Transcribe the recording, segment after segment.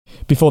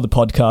Before the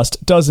podcast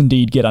does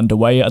indeed get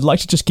underway, I'd like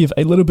to just give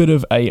a little bit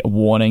of a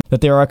warning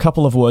that there are a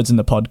couple of words in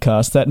the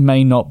podcast that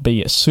may not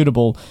be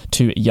suitable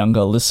to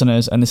younger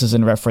listeners, and this is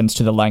in reference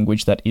to the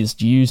language that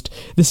is used.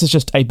 This is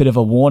just a bit of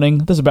a warning.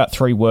 There's about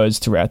 3 words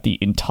throughout the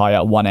entire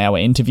 1-hour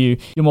interview.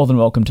 You're more than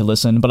welcome to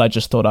listen, but I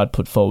just thought I'd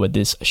put forward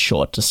this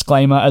short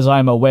disclaimer, as I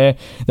am aware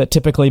that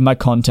typically my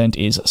content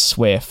is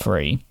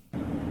swear-free.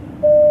 This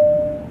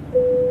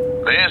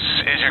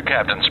is your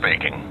captain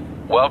speaking.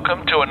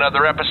 Welcome to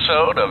another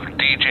episode of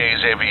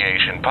DJ's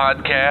Aviation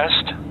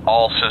Podcast.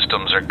 All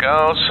systems are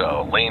go,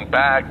 so lean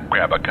back,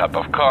 grab a cup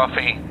of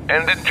coffee,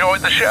 and enjoy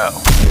the show.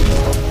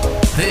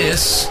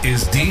 This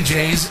is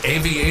DJ's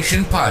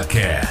Aviation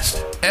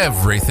Podcast.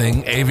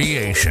 Everything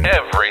aviation.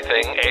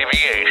 Everything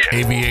aviation.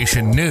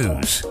 Aviation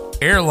news,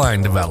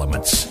 airline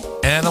developments,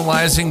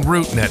 analyzing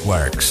route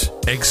networks,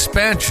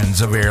 expansions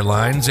of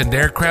airlines and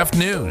aircraft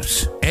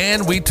news,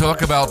 and we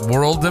talk about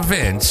world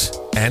events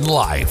and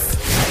life.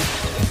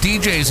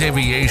 DJ's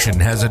Aviation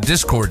has a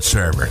Discord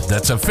server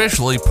that's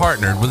officially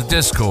partnered with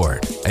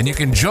Discord, and you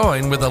can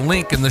join with a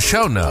link in the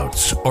show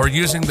notes or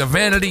using the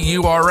vanity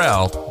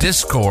URL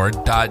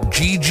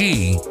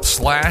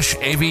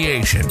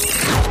discord.gg/aviation.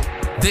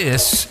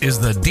 This is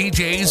the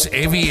DJ's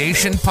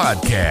Aviation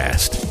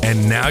Podcast,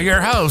 and now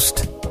your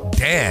host,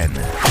 Dan.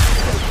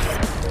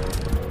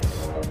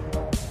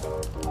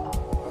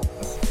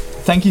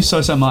 Thank you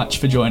so much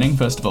for joining,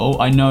 first of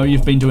all. I know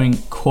you've been doing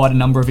quite a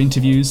number of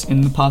interviews in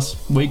the past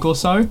week or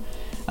so.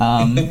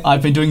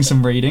 I've been doing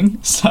some reading,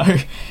 so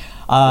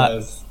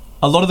Yes.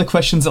 A lot of the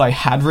questions that I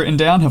had written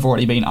down have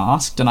already been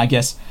asked, and I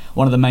guess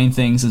one of the main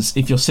things is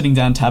if you're sitting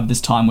down to have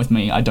this time with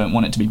me, I don't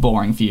want it to be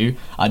boring for you.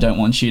 I don't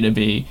want you to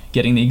be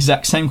getting the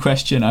exact same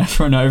question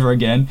over and over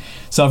again.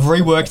 So I've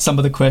reworked some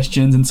of the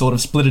questions and sort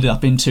of split it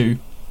up into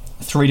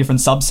 3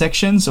 different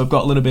subsections. So I've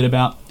got a little bit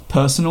about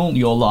personal,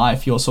 your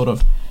life, your sort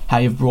of how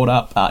you've brought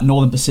up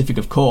Northern Pacific,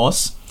 of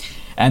course,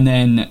 and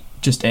then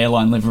just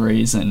airline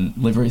liveries and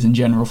liveries in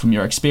general from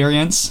your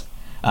experience.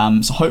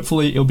 So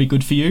hopefully it'll be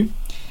good for you.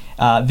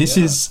 This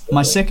is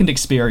my second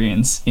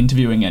experience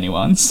interviewing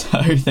anyone,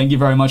 so thank you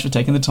very much for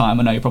taking the time.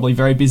 I know you're probably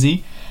very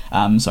busy,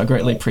 so I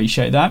greatly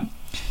appreciate that.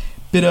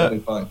 Bit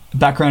of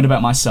background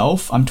about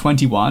myself. I'm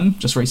 21,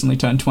 just recently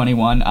turned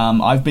 21.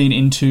 I've been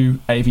into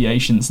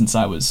aviation since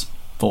I was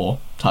 4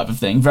 type of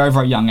thing, very,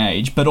 very young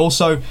age. But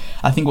also,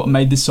 I think what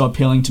made this so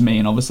appealing to me,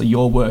 and obviously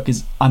your work,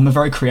 is I'm a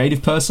very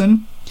creative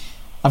person.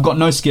 I've got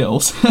no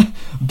skills,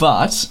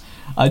 but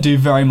I do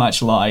very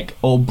much like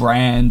all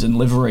brand and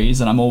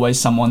liveries, and I'm always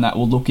someone that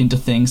will look into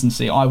things and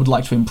see, I would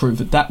like to improve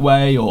it that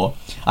way, or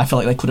I feel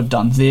like they could have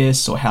done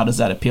this, or how does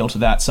that appeal to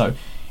that? So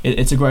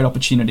it's a great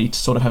opportunity to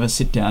sort of have a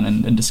sit down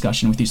and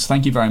discussion with you. So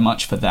thank you very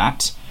much for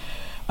that.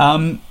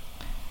 And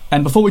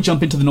before we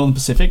jump into the Northern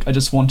Pacific, I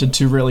just wanted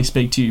to really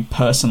speak to you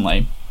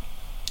personally.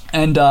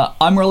 And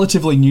I'm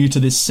relatively new to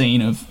this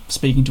scene of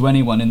speaking to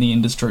anyone in the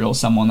industry or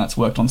someone that's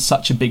worked on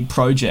such a big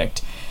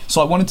project. So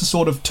I wanted to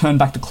sort of turn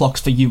back the clocks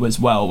for you as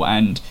well,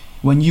 and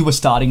when you were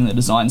starting in the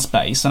design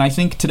space. And I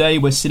think today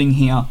we're sitting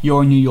here,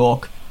 you're in New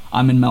York,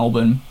 I'm in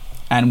Melbourne,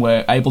 and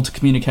we're able to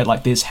communicate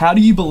like this. How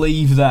do you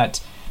believe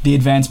that the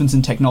advancements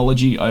in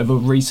technology over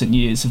recent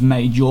years have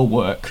made your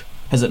work?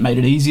 Has it made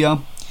it easier?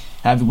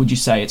 Would you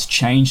say it's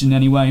changed in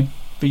any way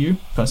for you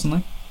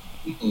personally?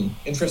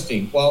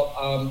 Interesting. Well,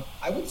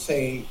 I would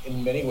say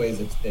in many ways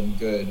it's been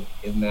good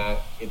in that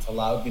it's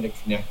allowed me to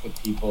connect with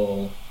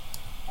people,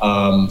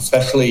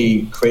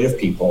 especially creative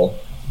people,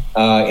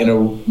 in a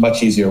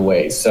much easier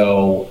way.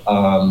 So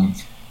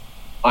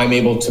I'm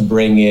able to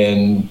bring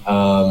in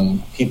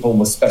people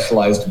with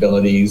specialized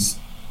abilities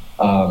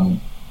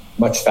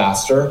much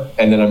faster,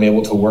 and then I'm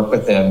able to work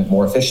with them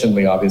more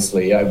efficiently,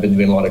 obviously. I've been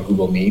doing a lot of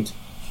Google Meet.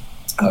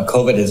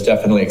 COVID has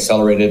definitely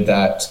accelerated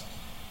that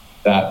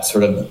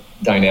sort of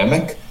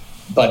dynamic.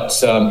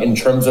 But in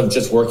terms of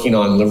just working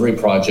on livery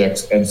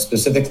projects, and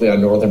specifically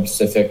on Northern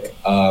Pacific,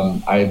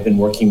 I've been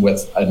working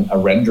with a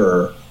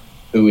renderer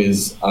who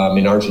is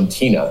in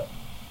Argentina.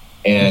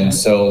 And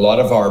so a lot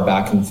of our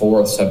back and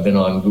forths have been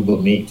on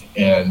Google Meet.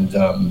 And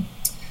I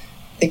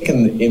think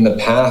in the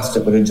past,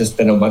 it would have just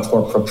been a much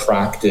more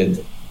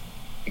protracted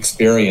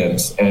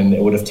experience, and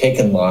it would have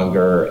taken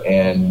longer.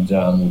 And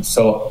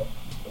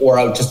or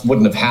it just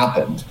wouldn't have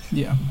happened.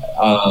 Yeah.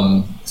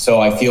 So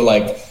I feel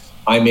like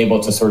I'm able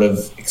to sort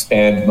of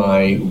expand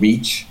my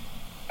reach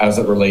as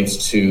it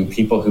relates to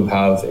people who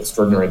have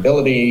extraordinary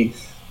ability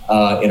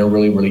in a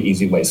really, really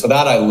easy way. So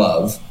that I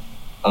love.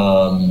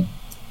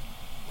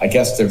 I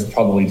guess there's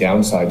probably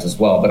downsides as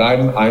well, but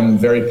I'm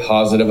very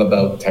positive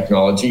about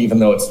technology, even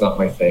though it's not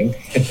my thing.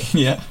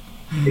 Yeah.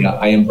 Yeah,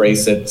 I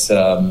embrace it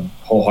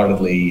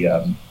wholeheartedly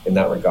in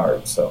that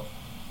regard. So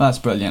that's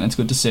brilliant. It's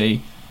good to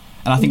see.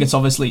 And I think it's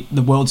obviously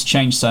the world's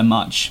changed so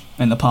much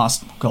in the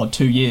past,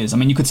 2 years. I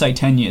mean, you could say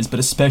 10 years, but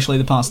especially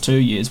the past 2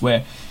 years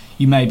where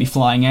you may be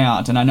flying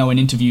out. And I know in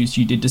interviews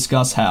you did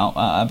discuss how,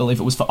 I believe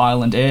it was for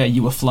Island Air,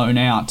 you were flown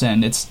out,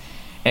 and it's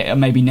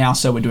maybe now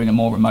so we're doing it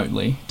more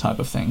remotely type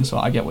of thing. So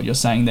I get what you're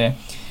saying there.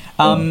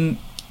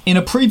 in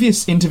a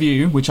previous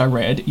interview, which I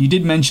read, you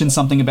did mention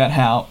something about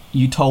how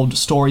you told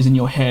stories in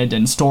your head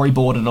and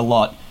storyboarded a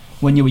lot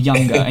when you were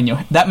younger, and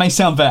that may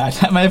sound bad.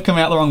 That may have come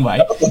out the wrong way.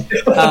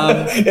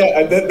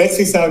 Yeah, that makes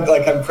me sound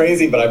like I'm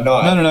crazy, but I'm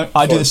not. No.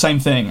 I do the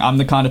same thing. I'm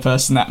the kind of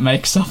person that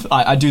makes stuff.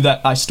 I do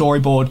that. I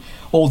storyboard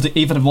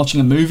even if I'm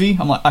watching a movie.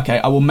 I'm like, okay,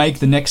 I will make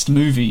the next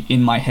movie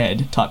in my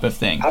head, type of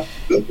thing.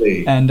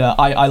 Absolutely. And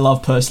I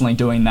love personally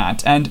doing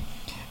that. And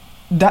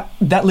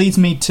that leads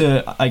me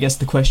to, I guess,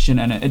 the question,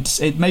 and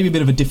it may be a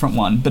bit of a different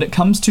one, but it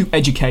comes to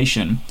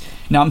education.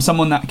 Now, I'm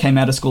someone that came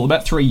out of school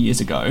about 3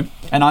 years ago,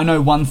 and I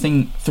know one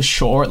thing for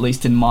sure, at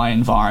least in my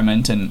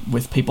environment and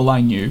with people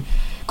I knew,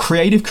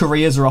 creative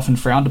careers are often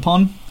frowned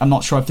upon. I'm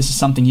not sure if this is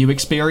something you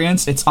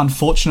experienced. It's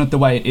unfortunate the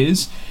way it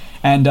is.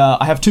 And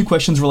I have 2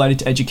 questions related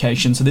to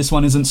education, so this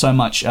one isn't so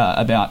much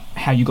about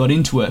how you got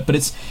into it, but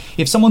it's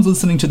if someone's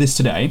listening to this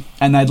today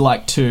and they'd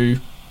like to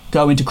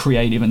go into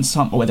creative and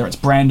whether it's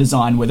brand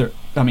design,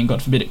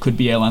 God forbid, it could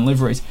be airline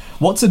liveries.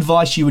 What's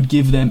advice you would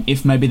give them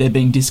if maybe they're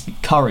being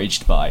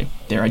discouraged by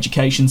their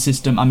education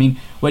system? I mean,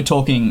 we're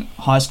talking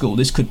high school,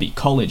 this could be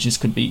college, this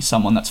could be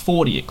someone that's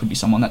 40, it could be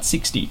someone that's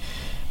 60,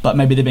 but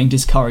maybe they're being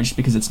discouraged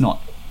because it's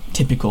not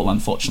typical,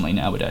 unfortunately,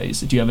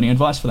 nowadays. Do you have any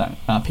advice for that,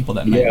 people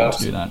that may want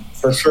to do that?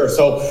 For sure.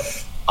 So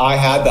I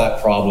had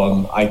that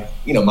problem.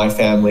 My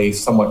family,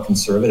 somewhat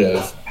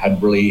conservative,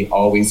 had really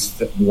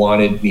always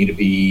wanted me to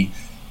be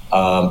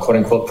quote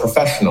unquote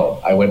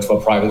professional. I went to a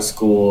private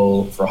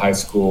school for high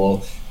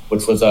school,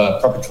 which was a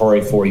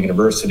preparatory for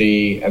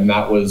university, and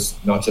that was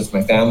not just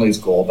my family's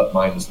goal, but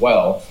mine as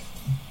well.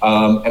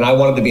 And I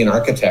wanted to be an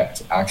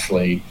architect,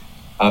 actually.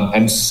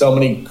 And so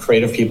many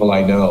creative people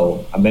I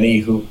know,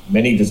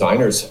 many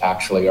designers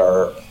actually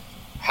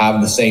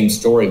have the same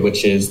story,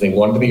 which is they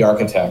wanted to be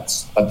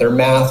architects, but their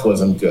math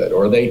wasn't good,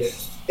 or they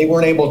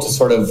weren't able to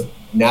sort of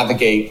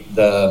navigate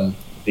the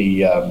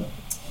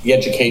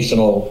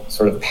educational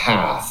sort of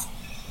path.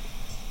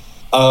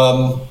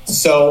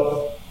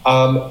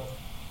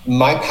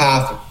 My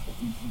path,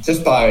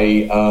 just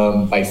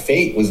by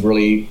fate, was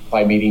really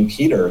by meeting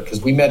Peter,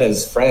 because we met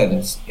as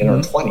friends in our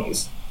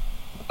 20s.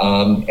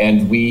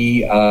 And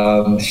we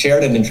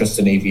shared an interest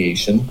in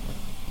aviation.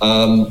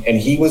 And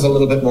he was a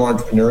little bit more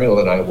entrepreneurial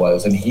than I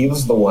was. And he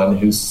was the one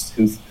who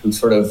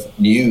sort of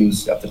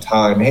mused at the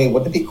time, hey,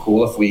 wouldn't it be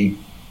cool if we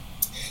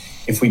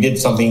did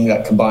something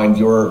that combined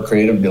your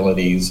creative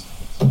abilities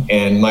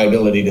and my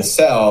ability to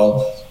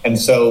sell? And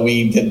so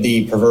we did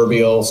the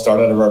proverbial start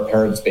out of our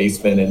parents'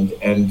 basement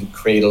and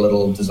create a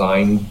little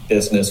design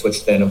business,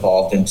 which then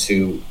evolved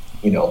into,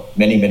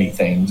 many, many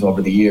things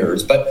over the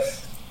years. But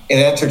in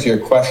answer to your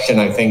question,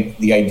 I think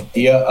the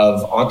idea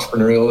of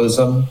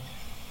entrepreneurialism,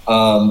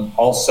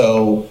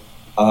 also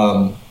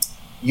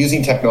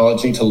using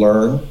technology to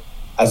learn,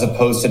 as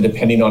opposed to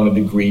depending on a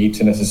degree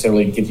to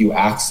necessarily give you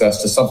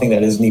access to something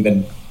that isn't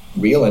even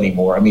real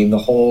anymore. I mean, the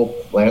whole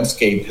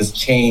landscape has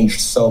changed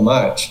so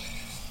much.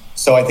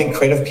 So I think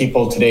creative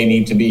people today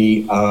need to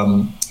be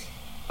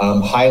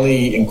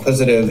highly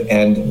inquisitive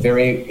and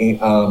very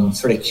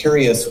sort of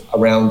curious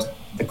around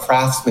the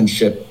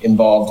craftsmanship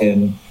involved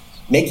in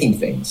making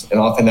things. And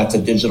often that's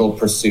a digital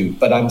pursuit.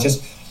 But I'm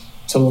just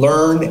to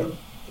learn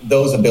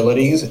those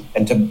abilities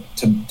and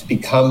to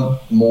become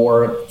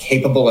more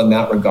capable in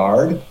that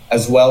regard,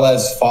 as well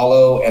as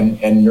follow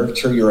and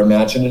nurture your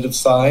imaginative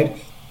side,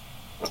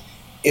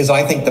 is,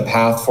 I think, the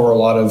path for a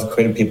lot of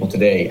creative people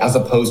today, as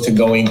opposed to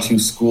going to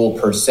school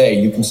per se.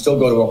 You can still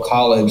go to a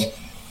college,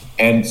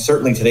 and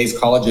certainly today's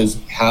colleges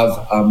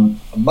have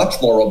much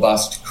more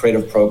robust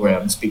creative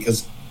programs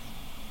because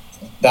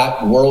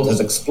that world has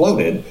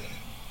exploded.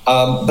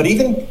 But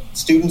even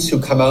students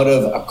who come out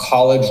of a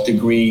college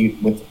degree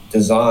with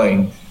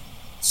design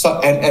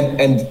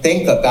and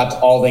think that that's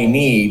all they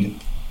need,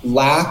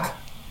 lack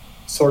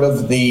sort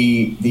of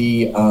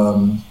the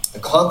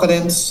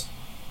confidence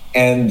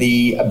and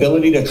the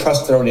ability to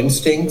trust their own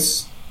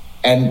instincts,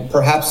 and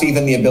perhaps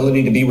even the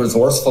ability to be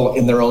resourceful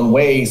in their own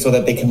way so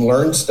that they can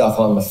learn stuff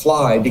on the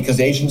fly, because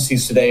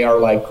agencies today are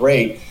like,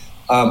 great,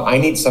 I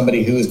need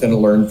somebody who is going to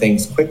learn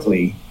things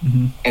quickly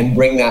and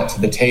bring that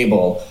to the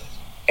table.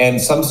 And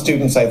some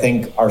students, I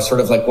think, are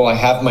sort of like, well, I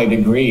have my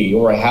degree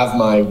or I have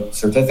my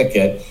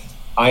certificate,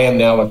 I am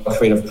now a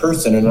creative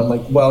person. And I'm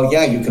like, well,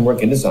 yeah, you can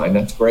work in design,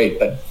 that's great,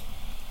 but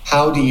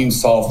how do you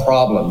solve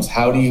problems?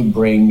 How do you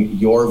bring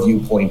your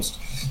viewpoints?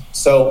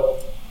 So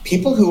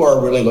people who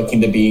are really looking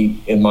to be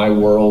in my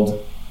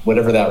world,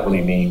 whatever that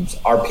really means,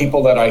 are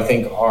people that I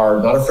think are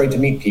not afraid to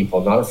meet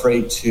people, not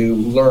afraid to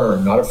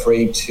learn, not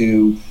afraid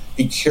to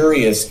be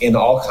curious in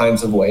all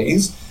kinds of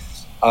ways.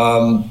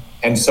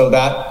 And so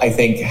that, I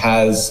think,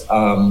 has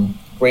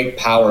great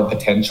power and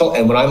potential.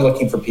 And when I'm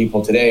looking for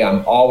people today,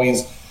 I'm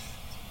always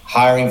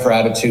hiring for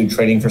attitude,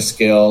 training for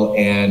skill,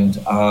 and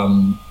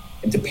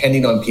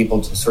depending on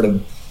people to sort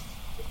of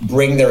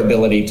bring their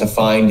ability to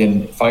find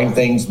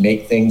things,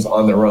 make things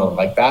on their own.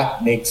 Like,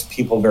 that makes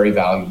people very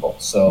valuable.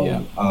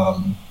 So,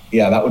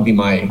 that would be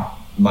my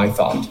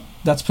thought.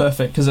 That's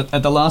perfect, because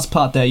at the last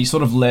part there, you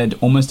sort of led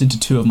almost into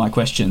two of my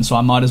questions, so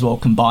I might as well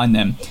combine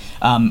them.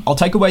 I'll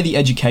take away the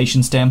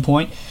education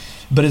standpoint,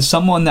 but as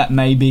someone that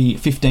may be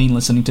 15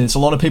 listening to this, a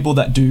lot of people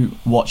that do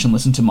watch and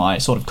listen to my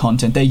sort of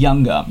content, they're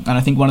younger, and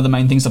I think one of the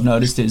main things I've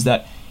noticed is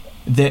that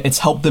it's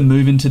helped them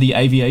move into the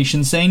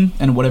aviation scene,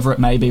 and whatever it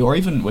may be, or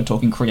even we're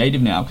talking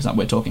creative now, because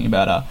we're talking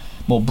about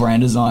more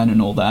brand design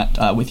and all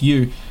that with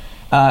you.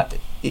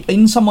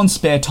 In someone's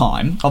spare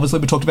time, obviously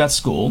we talked about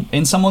school,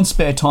 in someone's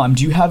spare time,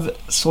 do you have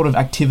sort of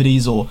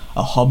activities or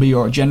a hobby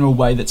or a general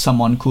way that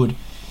someone could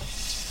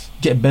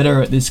get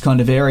better at this kind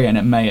of area, and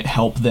it may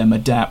help them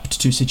adapt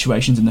to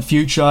situations in the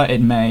future? It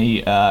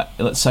may,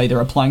 let's say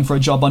they're applying for a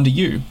job under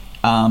you.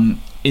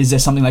 Is there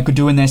something they could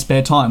do in their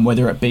spare time,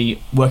 whether it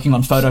be working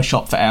on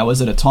Photoshop for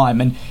hours at a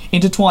time? And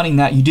intertwining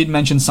that, you did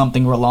mention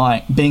something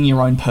being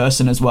your own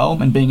person as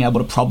well, and being able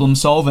to problem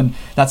solve, and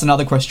that's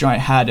another question I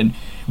had. And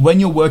when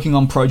you're working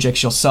on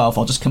projects yourself,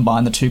 I'll just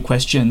combine the two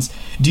questions.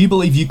 Do you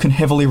believe you can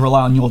heavily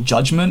rely on your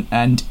judgment?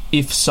 And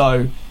if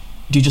so,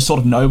 do you just sort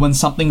of know when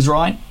something's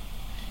right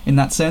in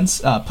that sense?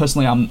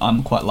 Personally,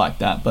 I'm quite like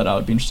that, but I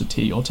would be interested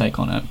to hear your take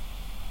on it.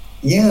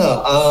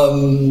 Yeah,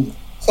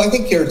 so I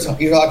think you're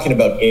talking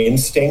about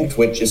instinct,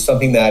 which is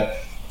something that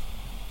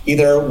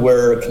either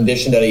we're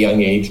conditioned at a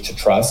young age to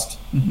trust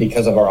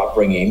because of our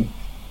upbringing.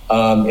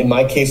 In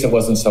my case, it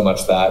wasn't so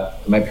much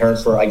that. My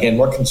parents were, again,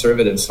 more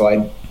conservative, so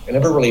I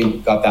never really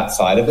got that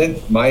side of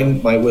it.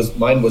 Mine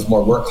was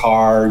more work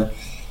hard,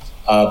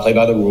 play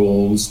by the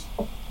rules.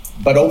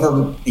 But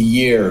over the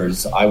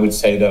years, I would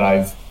say that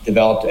I've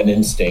developed an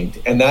instinct,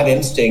 and that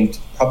instinct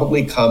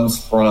probably comes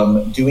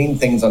from doing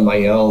things on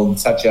my own,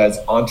 such as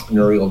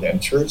entrepreneurial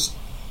ventures.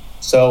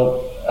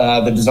 So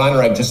the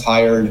designer I've just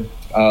hired,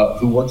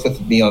 who worked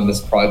with me on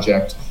this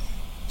project,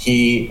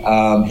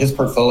 his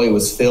portfolio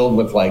was filled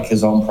with like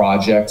his own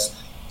projects.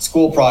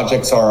 School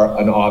projects are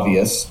an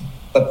obvious,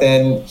 but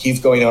then he's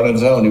going out on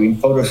his own doing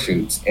photo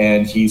shoots,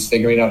 and he's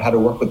figuring out how to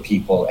work with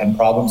people and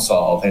problem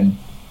solve, and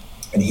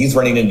he's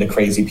running into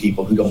crazy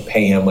people who don't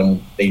pay him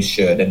when they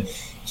should, and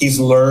he's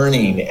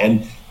learning,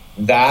 and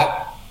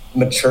that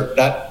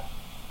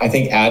I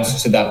think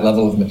adds to that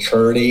level of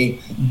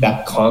maturity,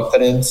 that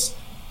confidence.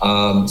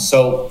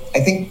 So I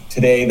think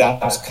today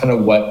that's kind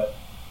of what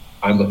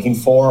I'm looking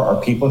for,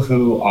 are people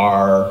who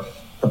are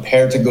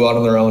prepared to go out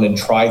on their own and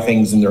try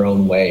things in their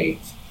own way.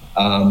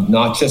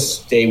 Not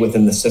just stay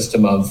within the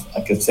system of,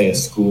 I could say, a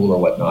school or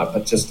whatnot,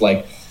 but just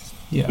like,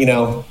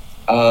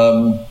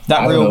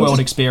 that real world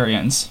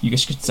experience, you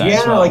could say.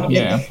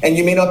 Yeah, and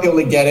you may not be able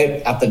to get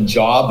it at the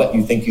job that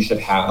you think you should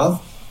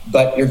have,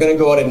 but you're going to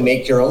go out and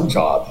make your own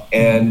job.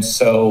 And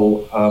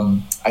so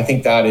I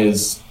think that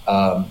is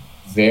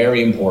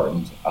very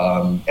important.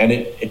 And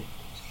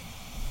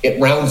it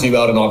rounds you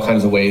out in all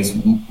kinds of ways.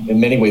 In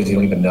many ways you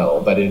don't even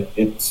know, but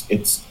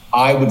it's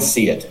I would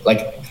see it.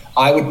 Like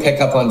I would pick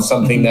up on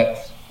something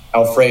that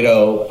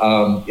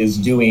Alfredo is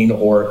doing,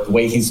 or the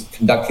way he's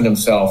conducting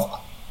himself.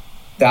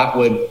 That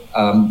would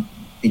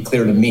be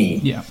clear to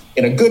me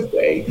in a good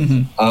way.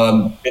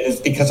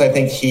 It's because I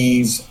think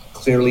he's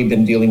clearly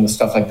been dealing with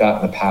stuff like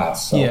that in the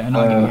past. So, I'm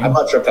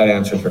not sure if that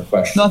answers your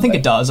question. No, I think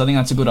it does. I think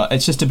that's a good...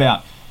 It's just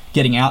about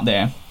getting out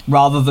there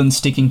rather than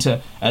sticking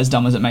to, as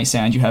dumb as it may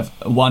sound, you have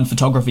one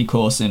photography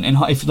course,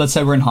 if let's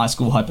say we're in high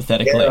school,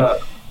 hypothetically,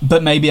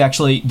 but maybe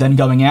actually then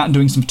going out and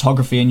doing some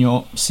photography in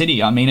your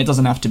city. I mean, it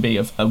doesn't have to be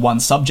a one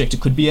subject. It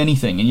could be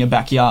anything in your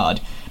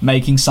backyard,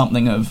 making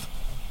something of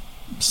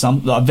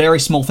a very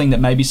small thing that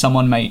maybe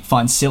someone may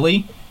find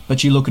silly,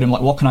 but you look at them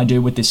like, what can I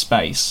do with this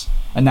space?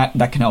 And that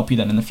can help you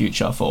then in the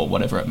future for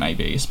whatever it may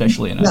be,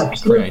 especially in a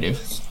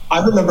creative.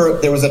 I remember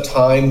there was a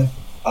time,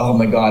 oh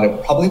my God,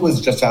 it probably was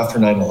just after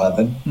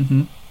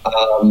 9/11.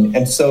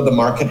 And so the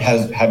market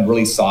had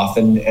really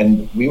softened,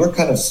 and we were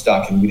kind of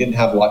stuck, and we didn't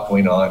have a lot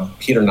going on,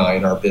 Peter and I,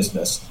 in our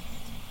business.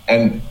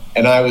 And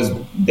I was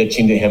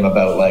bitching to him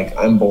about like,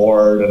 I'm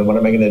bored, and what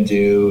am I going to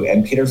do?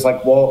 And Peter's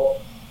like,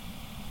 well,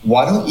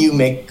 why don't you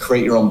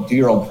do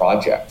your own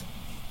project?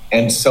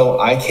 And so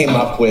I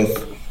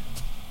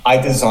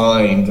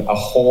designed a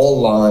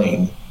whole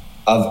line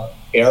of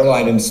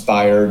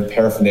airline-inspired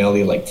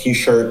paraphernalia, like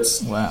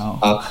T-shirts. Wow.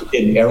 I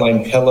did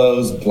airline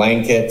pillows,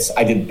 blankets.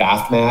 I did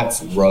bath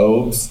mats,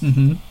 robes.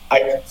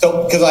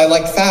 Because I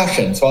liked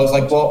fashion. So I was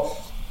like,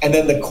 well, and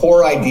then the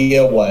core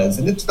idea was,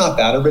 and it's not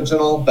that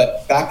original,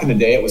 but back in the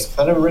day it was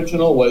kind of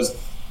original, was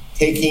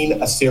taking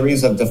a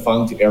series of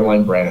defunct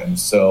airline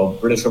brands. So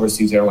British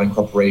Overseas Airline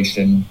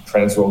Corporation,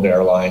 Transworld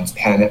Airlines,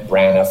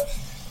 Braniff.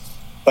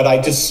 But I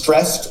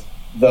distressed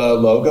the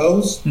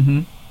logos,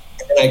 and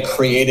I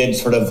created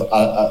sort of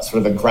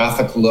a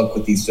graphic look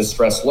with these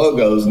distressed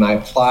logos, and I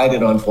applied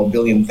it onto a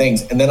billion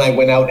things. And then I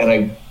went out and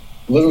I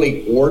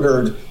literally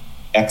ordered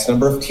X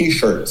number of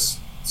T-shirts,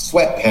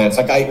 sweatpants.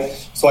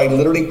 So I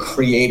literally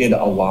created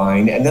a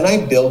line, and then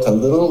I built a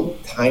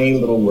tiny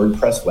little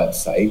WordPress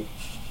website.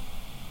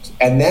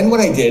 And then what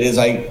I did is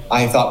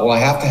I thought, well, I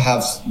have to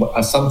have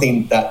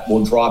something that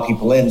will draw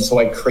people in. So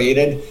I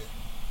created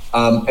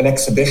an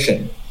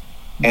exhibition.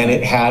 And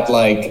it had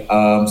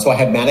so I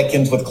had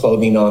mannequins with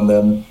clothing on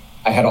them.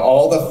 I had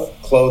all the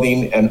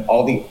clothing and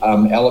all the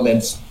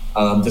elements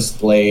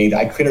displayed.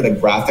 I created a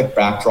graphic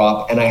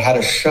backdrop, and I had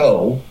a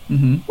show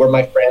where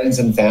my friends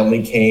and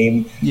family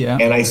came,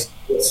 and I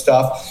did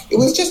stuff. It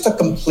was just a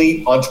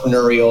complete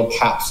entrepreneurial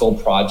capsule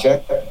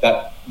project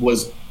that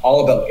was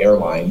all about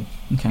airline.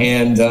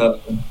 And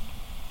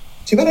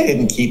too bad I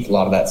didn't keep a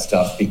lot of that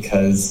stuff,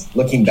 because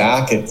looking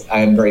back,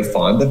 I am very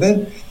fond of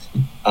it.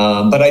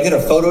 But I did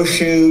a photo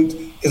shoot,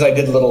 because I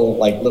did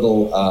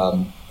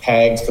little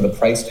tags for the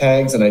price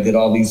tags, and I did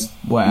all these.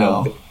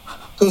 Wow! So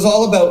it was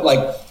all about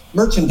like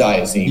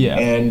merchandising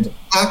and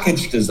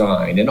package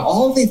design and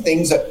all the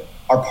things that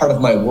are part of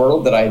my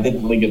world that I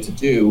didn't really get to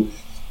do,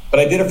 but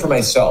I did it for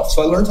myself.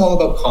 So I learned all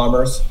about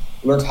commerce,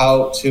 learned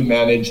how to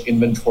manage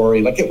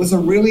inventory. Like, it was a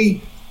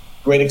really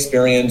great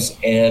experience,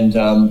 and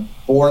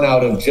born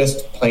out of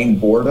just plain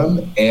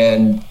boredom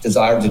and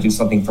desire to do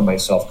something for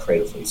myself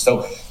creatively.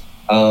 So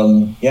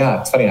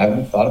it's funny, I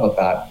haven't thought about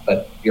that,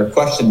 but your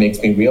question makes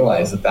me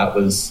realize that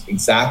was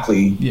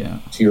exactly,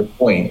 to your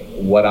point,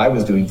 what I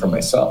was doing for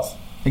myself.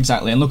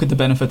 Exactly, and look at the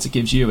benefits it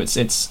gives you.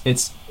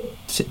 It's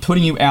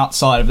putting you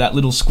outside of that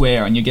little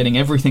square, and you're getting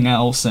everything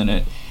else, and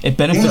it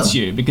benefits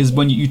you, because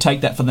when you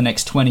take that for the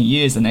next 20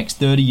 years, the next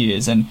 30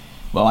 years, and,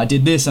 well, I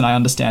did this and I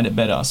understand it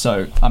better.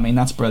 So, I mean,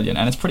 that's brilliant,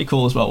 and it's pretty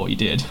cool as well what you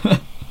did.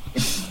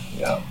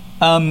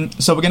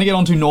 So we're going to get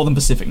on to Northern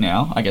Pacific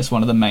now. I guess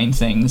one of the main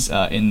things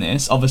in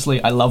this.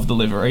 Obviously, I love the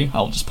livery.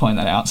 I'll just point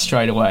that out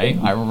straight away.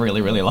 I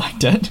really, really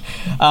liked it.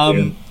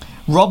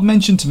 Rob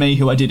mentioned to me,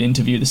 who I did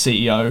interview, the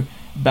CEO,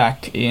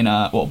 back in,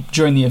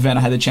 during the event,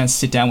 I had the chance to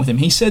sit down with him.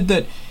 He said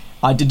that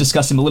I did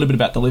discuss him a little bit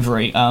about the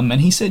livery, and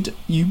he said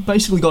you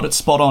basically got it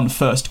spot on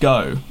first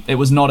go. It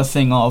was not a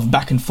thing of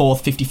back and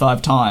forth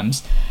 55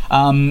 times.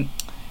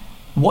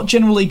 What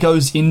generally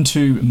goes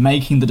into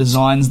making the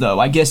designs, though?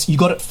 I guess you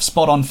got it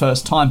spot on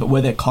first time, but were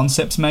there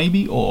concepts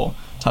maybe, or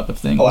type of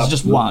thing? Or was it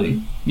just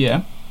one?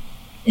 Yeah,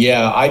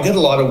 I did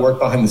a lot of work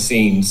behind the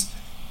scenes,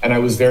 and I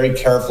was very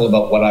careful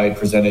about what I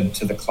presented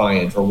to the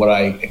client or what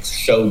I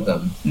showed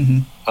them.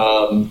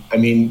 I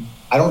mean,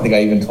 I don't think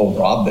I even told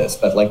Rob this,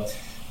 but like,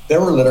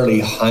 there were literally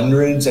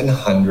hundreds and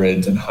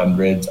hundreds and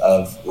hundreds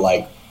of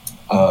mock-ups,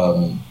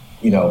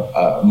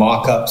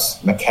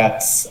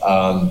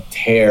 maquettes,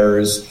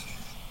 tears,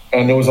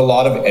 and there was a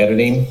lot of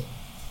editing,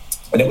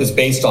 and it was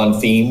based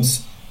on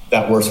themes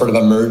that were sort of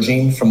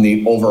emerging from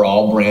the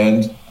overall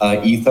brand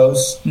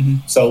ethos.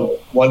 So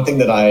one thing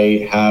that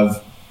I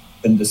have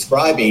been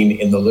describing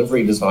in the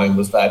livery design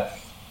was that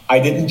I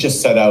didn't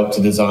just set out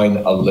to design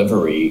a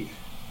livery,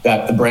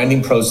 that the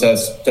branding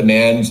process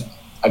demands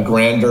a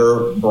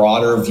grander,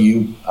 broader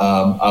view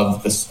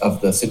of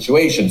the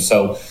situation.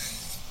 So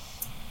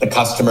the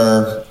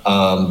customer,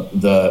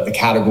 the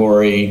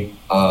category,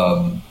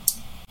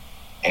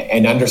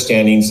 and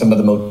understanding some of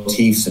the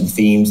motifs and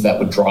themes that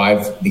would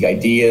drive the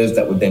ideas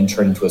that would then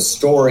turn into a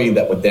story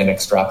that would then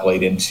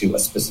extrapolate into a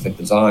specific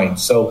design.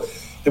 So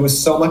there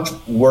was so much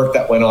work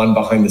that went on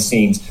behind the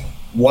scenes.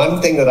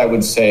 One thing that I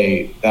would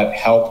say that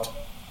helped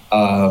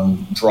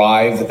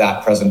drive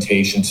that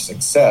presentation to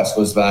success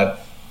was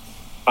that,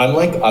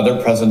 unlike other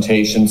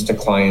presentations to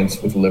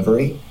clients with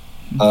livery,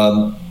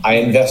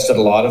 I invested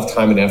a lot of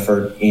time and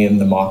effort in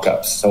the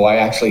mock-ups. So I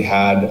actually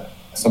had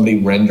somebody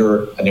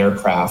render an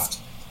aircraft,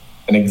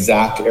 an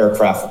exact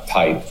aircraft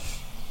type,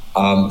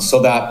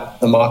 so that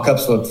the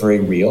mock-ups looked very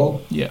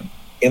real.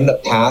 In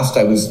the past,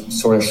 I was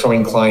sort of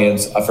showing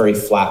clients a very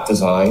flat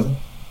design,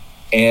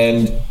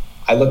 and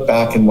I look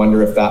back and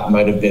wonder if that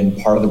might have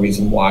been part of the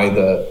reason why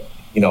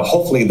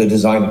hopefully the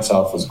design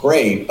itself was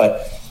great,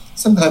 but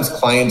sometimes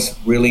clients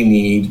really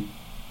need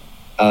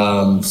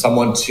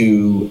someone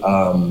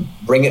to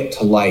bring it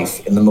to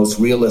life in the most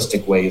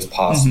realistic ways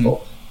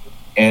possible.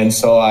 And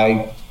so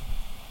I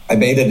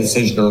made a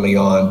decision early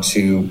on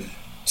to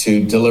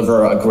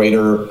deliver a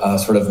greater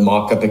sort of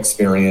mock-up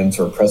experience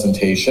or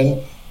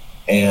presentation.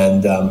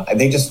 And I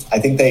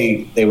think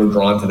they were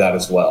drawn to that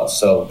as well.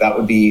 So that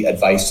would be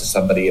advice to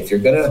somebody. If you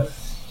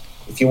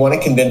want to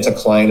convince a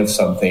client of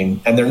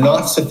something, and they're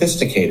not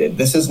sophisticated,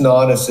 this is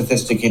not a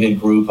sophisticated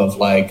group of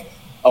like,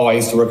 oh, I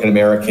used to work at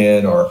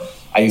American, or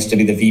I used to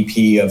be the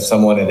VP of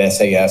someone at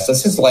SAS.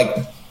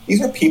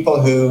 These are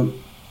people who,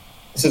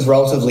 this is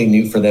relatively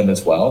new for them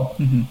as well.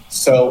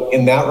 So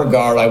in that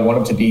regard, I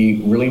wanted to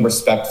be really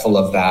respectful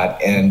of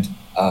that. And,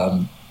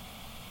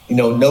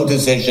 no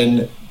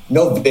vision,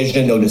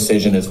 no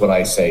decision is what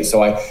I say.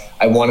 So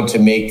I wanted to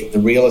make the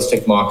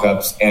realistic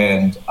mock-ups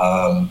and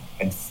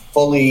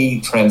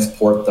fully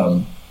transport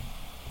them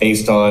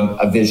based on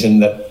a vision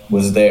that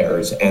was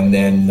theirs. And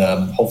then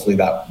hopefully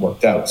that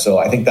worked out. So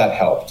I think that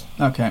helped.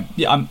 Okay.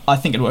 Yeah, I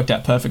think it worked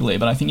out perfectly,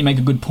 but I think you make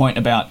a good point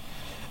about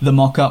the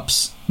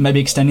mock-ups,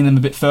 maybe extending them a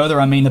bit further.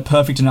 I mean, the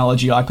perfect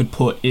analogy I could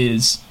put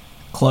is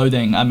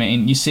clothing. I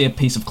mean, you see a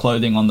piece of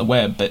clothing on the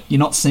web, but you're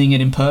not seeing it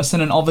in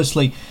person, and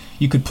obviously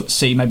you could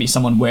see maybe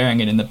someone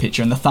wearing it in the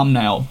picture in the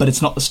thumbnail, but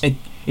it's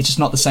just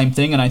not the same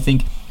thing. And I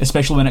think,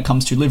 especially when it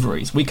comes to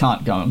liveries, we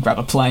can't go and grab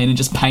a plane and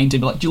just paint it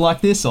and be like, do you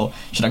like this, or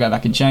should I go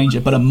back and change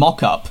it? But a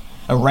mock-up,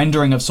 a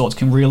rendering of sorts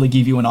can really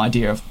give you an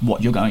idea of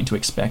what you're going to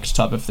expect,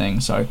 type of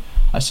thing. So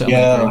I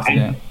certainly agree with you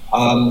there.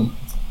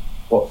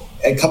 Well,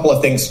 a couple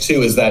of things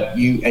too is that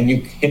you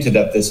hinted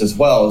at this as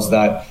well, is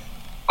that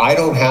I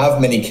don't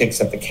have many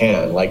kicks at the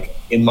can. Like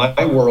in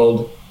my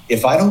world,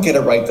 if I don't get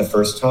it right the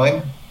first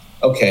time,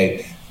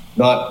 okay,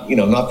 not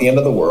the end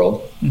of the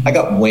world. Mm-hmm. I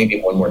got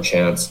maybe one more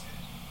chance.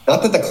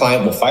 Not that the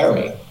client will fire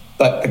me,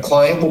 but the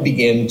client will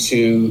begin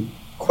to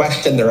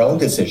question their own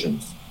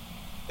decisions.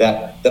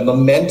 That the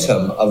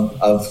momentum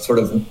of sort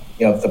of,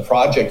 the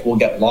project will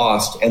get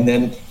lost, and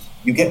then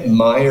you get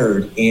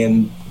mired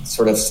in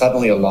sort of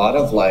suddenly a lot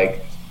of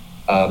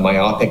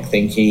myopic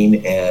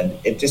thinking, and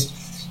it just,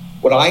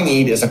 what I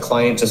need is a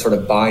client to sort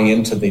of buy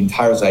into the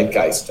entire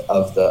zeitgeist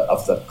of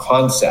the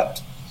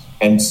concept.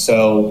 And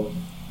so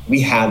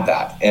we had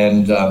that.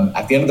 And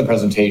at the end of the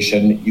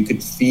presentation, you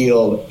could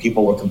feel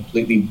people were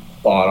completely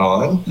bought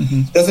on.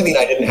 Mm-hmm. Doesn't mean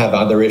I didn't have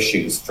other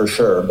issues, for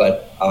sure,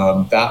 but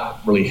that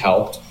really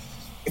helped.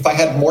 If I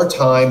had more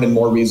time and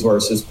more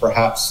resources,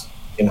 perhaps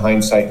in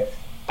hindsight,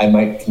 I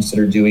might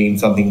consider doing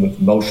something with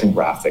motion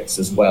graphics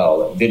as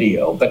well, and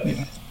video. But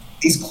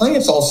these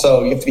clients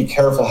also, you have to be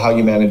careful how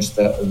you manage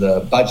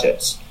the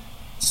budgets.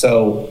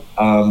 So,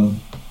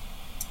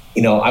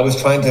 I was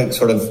trying to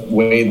sort of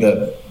weigh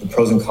the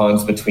pros and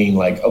cons between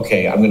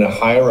okay, I'm going to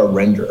hire a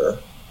renderer,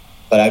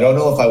 but I don't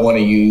know if I want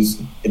to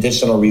use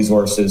additional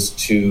resources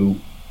to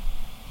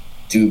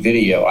do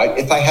video.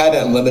 If I had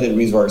unlimited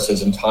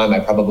resources and time, I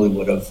probably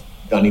would have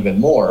done even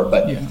more.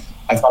 But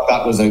I thought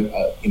that was a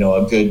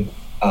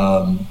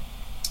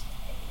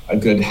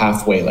good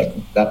halfway.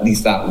 At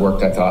least that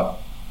worked, I thought.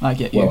 I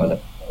get you. Well,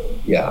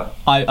 yeah.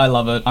 I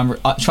love it.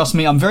 Trust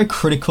me, I'm very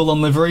critical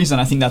on liveries, and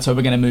I think that's what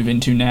we're going to move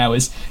into now,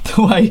 is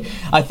the way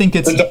I think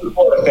it's... The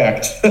dartboard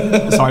effect.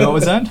 Sorry, what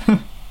was that?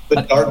 The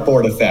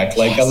dartboard effect.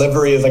 A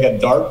livery is like a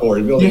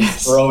dartboard. You'll be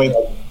throwing...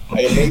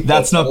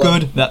 That's not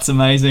good. That's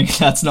amazing.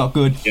 That's not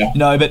good. Yeah.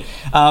 No, but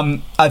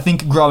I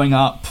think growing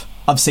up,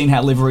 I've seen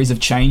how liveries have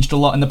changed a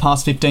lot in the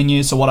past 15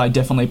 years, so what I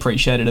definitely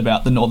appreciated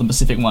about the Northern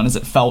Pacific one is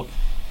it felt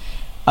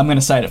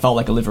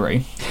like a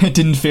livery. It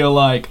didn't feel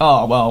like,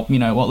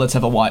 let's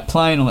have a white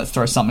plane or let's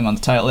throw something on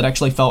the tail. It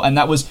actually felt, and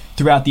that was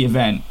throughout the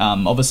event.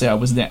 Obviously, I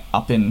was there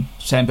up in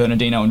San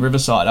Bernardino and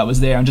Riverside. I was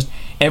there, and just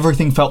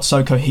everything felt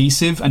so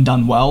cohesive and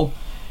done well.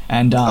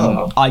 And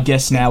I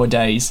guess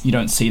nowadays you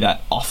don't see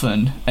that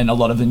often in a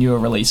lot of the newer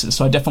releases.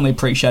 So I definitely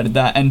appreciated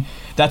that. And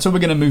that's what we're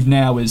going to move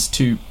now, is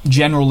to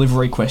general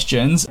livery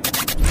questions.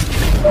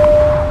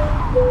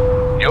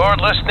 You're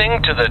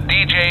listening to the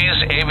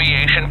DJ's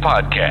Aviation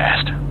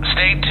Podcast.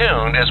 Stay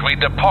tuned as we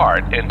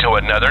depart into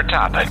another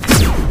topic.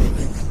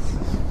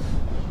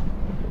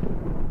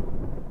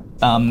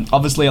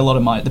 Obviously, a lot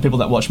of the people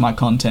that watch my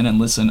content and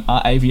listen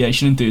are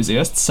aviation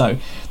enthusiasts, so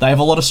they have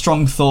a lot of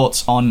strong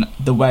thoughts on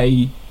the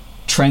way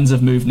trends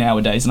have moved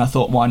nowadays, and I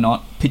thought, why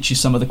not pitch you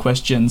some of the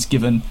questions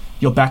given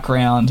your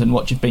background and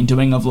what you've been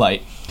doing of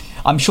late.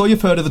 I'm sure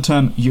you've heard of the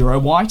term Euro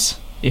white.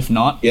 If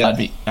not, I'd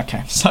be...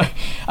 Okay, so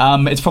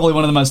it's probably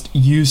one of the most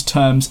used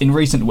terms in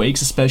recent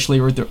weeks, especially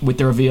with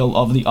the reveal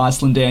of the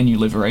Icelandair new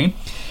livery.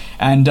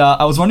 And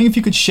I was wondering if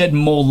you could shed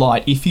more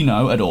light, if you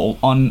know at all,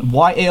 on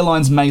why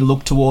airlines may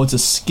look towards a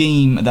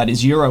scheme that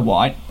is Euro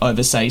white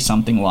over, say,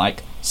 something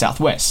like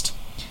Southwest.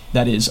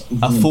 That is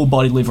a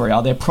full-body livery.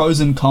 Are there pros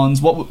and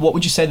cons? What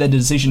would you say their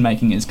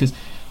decision-making is? Because,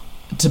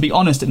 to be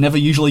honest, it never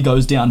usually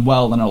goes down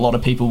well, and a lot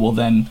of people will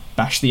then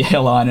bash the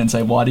airline and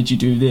say, why did you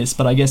do this?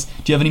 But I guess,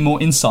 do you have any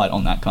more insight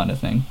on that kind of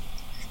thing?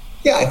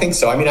 Yeah, I think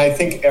so. I mean, I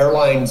think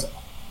airlines,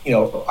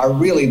 are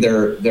really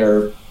their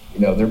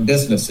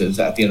businesses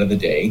at the end of the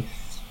day.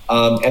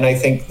 And I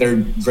think they're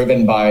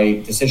driven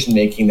by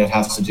decision-making that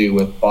has to do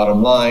with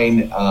bottom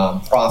line,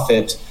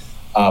 profit,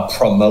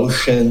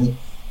 promotion.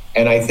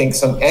 And I think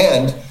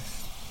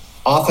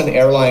often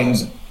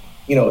airlines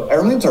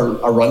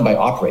are run by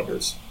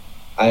operators.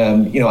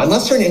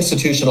 Unless you're an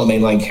institutional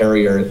mainline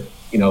carrier,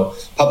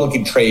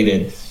 publicly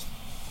traded,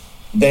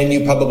 then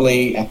you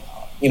probably,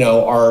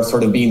 are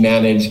sort of being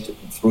managed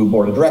through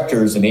board of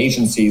directors and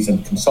agencies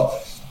and consult.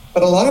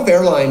 But a lot of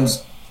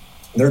airlines,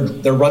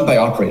 they're run by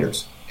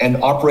operators,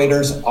 and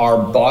operators are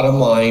bottom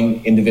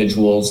line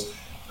individuals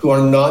who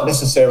are not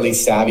necessarily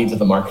savvy to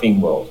the marketing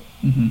world.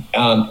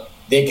 Mm-hmm.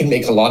 They can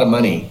make a lot of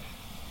money,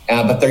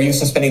 but they're used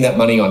to spending that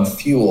money on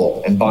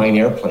fuel and buying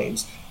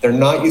airplanes. They're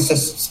not used to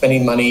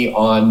spending money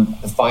on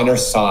the finer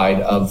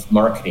side of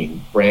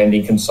marketing,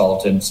 branding,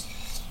 consultants.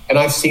 And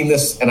I've seen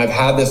this, and I've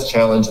had this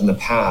challenge in the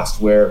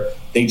past where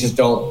they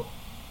don't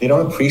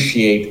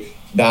appreciate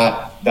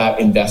that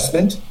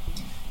investment.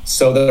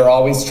 So they're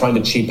always trying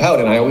to cheap out.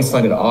 And I always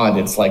find it odd.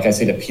 It's like I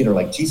say to Peter,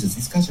 Jesus,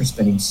 these guys are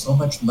spending so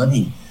much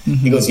money. Mm-hmm.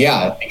 He goes,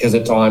 yeah, because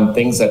it's on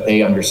things that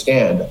they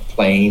understand,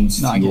 planes,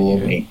 fuel,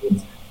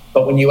 maintenance.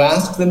 But when you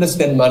ask them to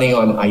spend money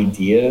on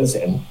ideas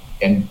and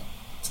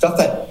stuff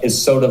that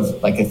is sort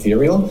of like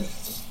ethereal,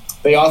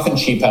 they often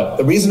cheap out.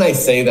 The reason I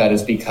say that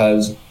is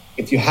because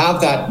if you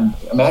have that,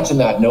 imagine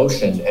that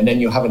notion, and then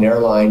you have an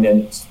airline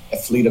and a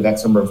fleet of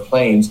X number of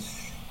planes,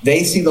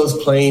 they see those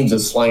planes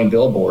as flying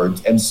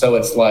billboards. And so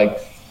it's like,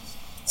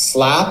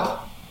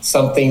 slap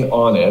something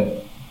on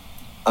it,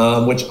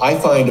 which I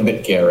find a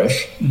bit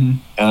garish,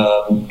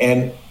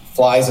 and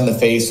flies in the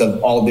face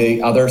of all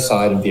the other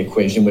side of the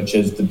equation, which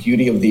is the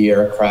beauty of the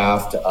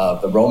aircraft,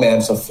 the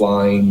romance of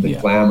flying, the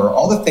glamour,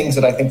 all the things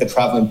that I think the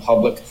traveling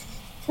public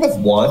sort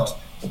of want.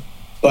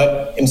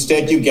 But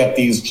instead you get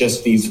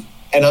these,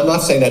 and I'm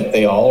not saying that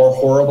they all are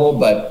horrible,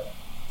 but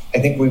I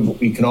think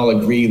we can all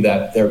agree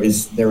that there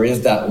is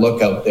that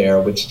look out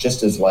there, which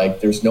just is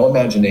like, there's no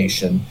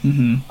imagination.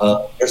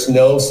 There's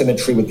no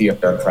symmetry with the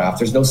aircraft.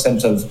 There's no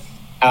sense of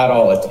at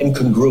all. It's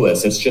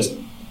incongruous. It's just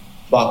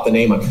bought the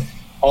name on.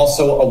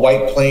 Also, a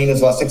white plane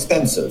is less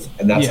expensive,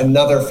 and that's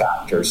another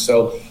factor.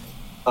 So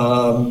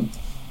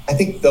I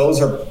think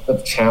those are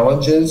the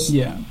challenges.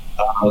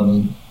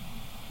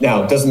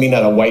 Now, it doesn't mean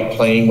that a white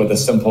plane with a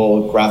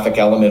simple graphic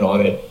element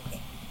on it,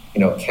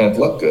 can't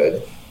look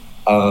good.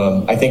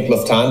 I think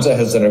Lufthansa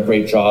has done a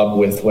great job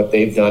with what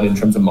they've done in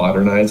terms of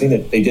modernizing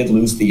it. They did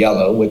lose the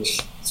yellow, which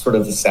sort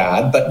of is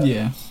sad, but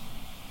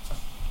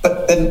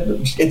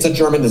then it's a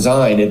German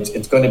design.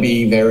 It's going to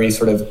be very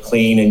sort of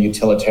clean and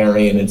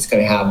utilitarian. It's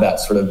going to have that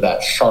sort of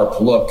that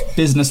sharp look,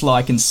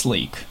 business-like and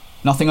sleek.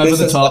 Nothing over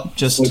the top,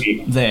 just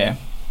sleek. There.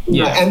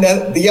 And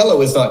the yellow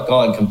is not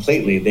gone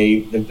completely.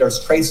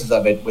 There's traces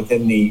of it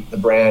within the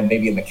brand,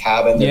 maybe in the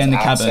cabin. In the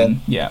cabin.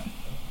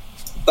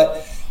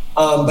 But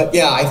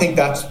yeah, I think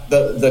that's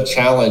the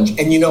challenge.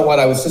 And you know what?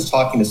 I was just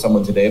talking to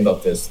someone today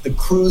about this. The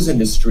cruise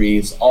industry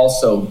is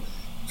also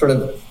sort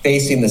of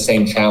facing the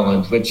same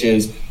challenge, which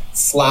is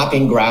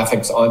slapping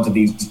graphics onto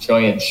these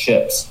giant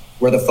ships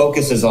where the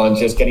focus is on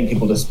just getting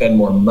people to spend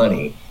more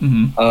money.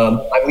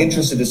 I'm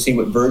interested to see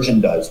what Virgin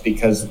does,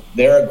 because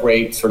they're a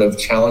great sort of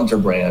challenger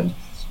brand,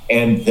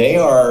 and they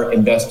are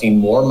investing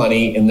more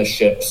money in the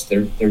ships.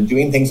 They're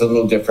doing things a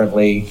little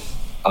differently.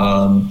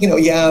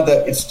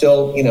 It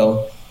still,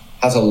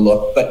 has a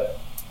look, but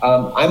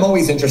I'm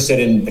always interested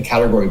in the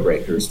category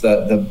breakers,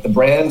 the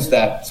brands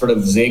that sort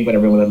of zig when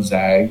everyone else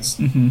zags.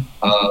 And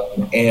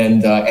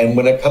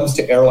when it comes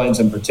to airlines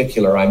in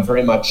particular, I'm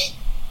very much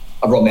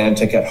a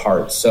romantic at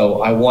heart.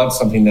 So I want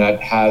something that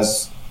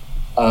has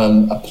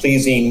a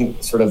pleasing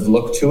sort of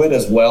look to it,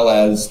 as well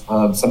as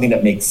something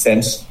that makes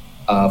sense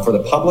for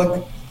the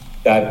public,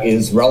 that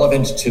is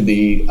relevant to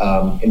the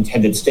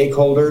intended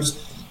stakeholders.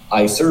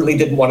 I certainly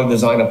didn't want to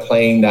design a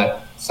plane that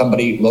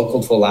somebody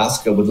local to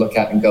Alaska would look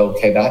at and go,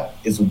 okay, that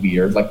is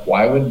weird. Like,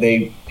 why would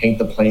they paint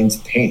the planes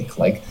pink?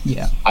 Like,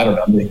 I don't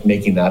know, I'm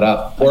making that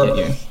up. Or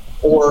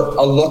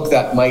a look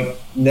that might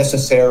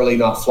necessarily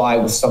not fly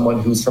with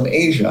someone who's from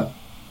Asia.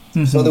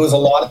 So there was a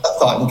lot of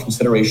thought and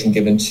consideration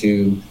given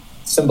to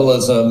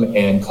symbolism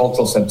and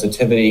cultural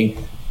sensitivity,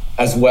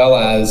 as well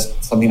as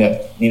something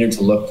that needed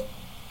to look,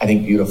 I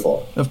think,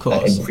 beautiful. Of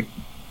course.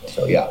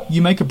 So, yeah.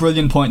 You make a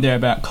brilliant point there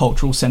about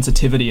cultural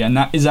sensitivity, and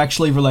that is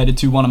actually related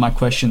to one of my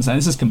questions. And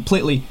this is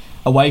completely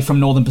away from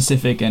Northern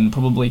Pacific and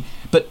probably...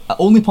 But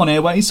All Nippon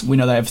Airways, we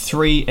know they have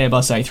 3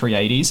 Airbus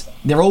A380s.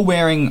 They're all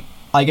wearing,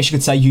 I guess you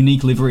could say,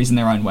 unique liveries in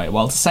their own way.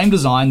 While it's the same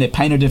design, they're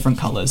painted different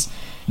colours.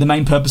 The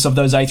main purpose of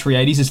those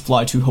A380s is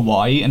fly to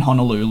Hawaii and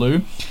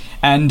Honolulu.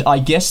 And I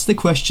guess the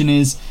question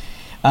is...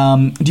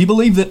 do you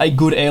believe that a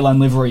good airline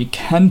livery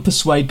can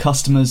persuade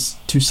customers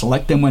to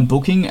select them when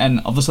booking? And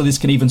obviously this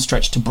can even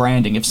stretch to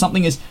branding. If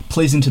something is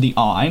pleasing to the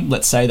eye,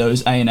 let's say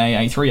those ANA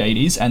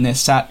A380s, and they're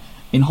sat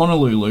in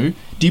Honolulu,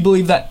 do you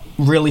believe that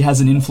really has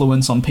an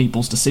influence on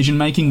people's decision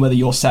making, whether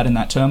you're sat in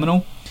that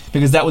terminal?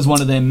 Because that was one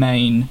of their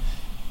main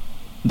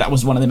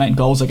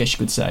goals, I guess you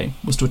could say,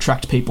 was to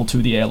attract people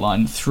to the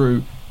airline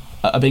through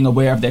being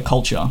aware of their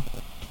culture.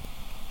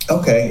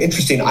 Okay,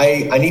 interesting.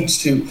 I need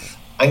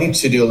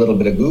to do a little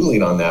bit of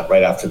Googling on that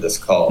right after this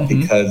call,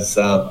 because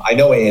I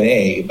know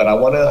ANA, but I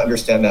want to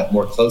understand that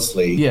more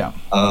closely.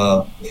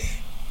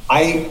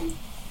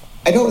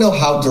 I don't know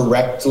how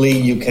directly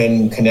you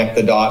can connect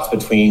the dots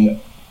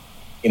between,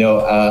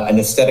 an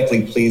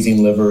aesthetically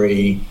pleasing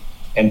livery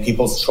and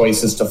people's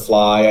choices to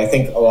fly. I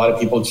think a lot of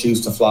people choose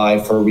to fly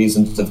for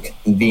reasons of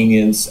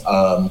convenience,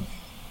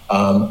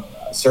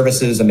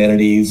 services,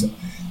 amenities.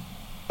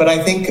 But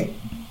I think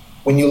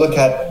when you look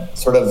at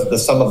sort of the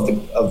sum of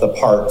the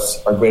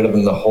parts are greater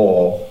than the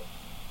whole,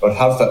 but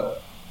how's the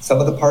sum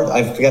of the parts?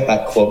 I forget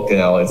that quote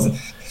now. I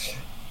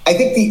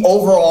think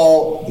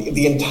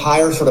the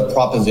entire sort of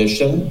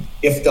proposition,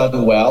 if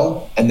done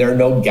well, and there are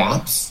no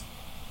gaps,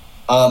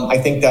 I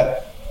think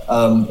that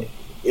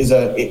is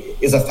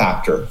a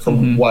factor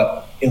from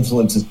what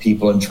influences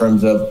people in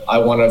terms of, I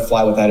want to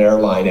fly with that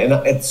airline. And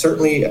it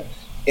certainly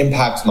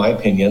impacts my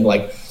opinion.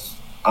 Like,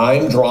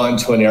 I'm drawn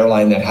to an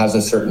airline that has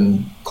a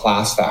certain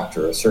class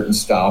factor, a certain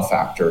style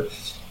factor.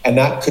 And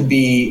that could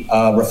be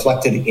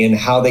reflected in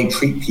how they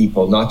treat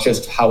people, not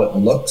just how it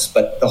looks,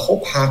 but the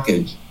whole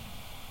package.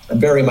 I'm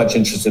very much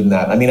interested in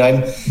that. I mean,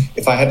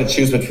 if I had to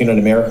choose between an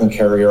American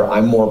carrier,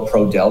 I'm more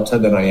pro-Delta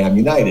than I am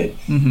United.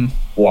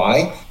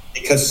 Why?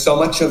 Because so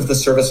much of the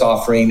service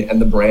offering and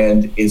the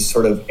brand is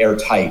sort of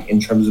airtight in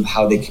terms of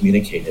how they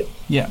communicate it.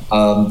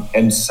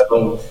 And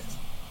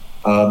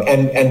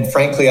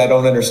frankly, I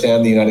don't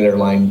understand the United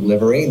Airline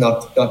livery,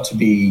 not to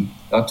be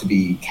not to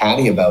be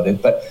catty about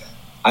it, but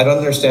I don't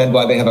understand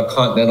why they have a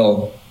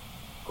Continental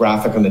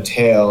graphic on the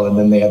tail and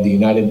then they have the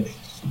United.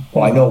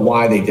 Well, I know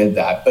why they did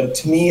that, but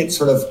to me, it's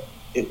sort of,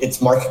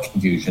 it's market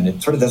confusion.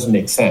 It sort of doesn't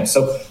make sense.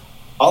 So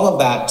all of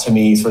that to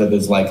me sort of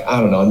is like, I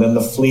don't know. And then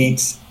the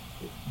fleet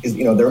is,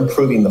 they're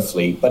improving the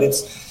fleet, but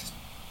it's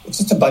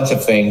just a bunch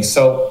of things.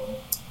 So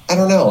I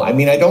don't know. I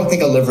mean, I don't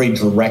think a livery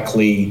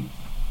directly,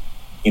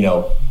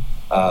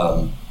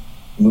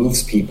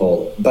 moves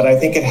people, but I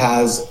think it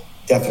has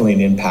definitely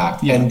an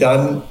impact. And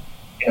done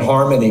in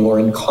harmony or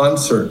in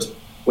concert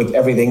with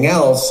everything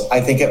else,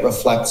 I think it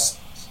reflects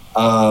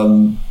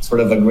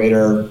sort of a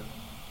greater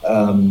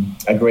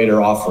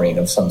offering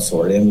of some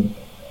sort. And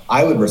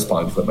I would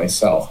respond to it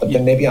myself, but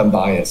then maybe I'm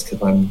biased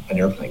because I'm an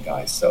airplane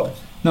guy. So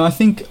no, I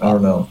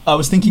don't know. I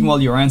was thinking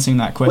while you were answering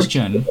that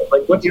question.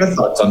 What's your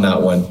thoughts on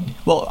that one?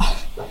 Well,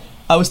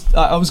 I was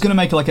going to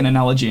make like an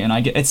analogy,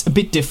 and it's a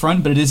bit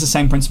different, but it is the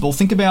same principle.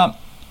 Think about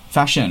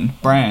fashion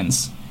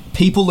brands.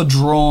 People are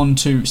drawn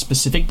to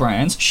specific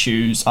brands,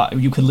 shoes.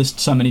 You could list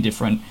so many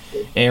different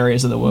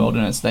areas of the world,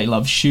 and they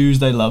love shoes,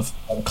 they love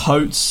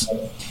coats,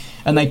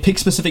 and they pick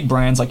specific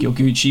brands like your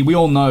Gucci. We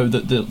all know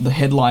that the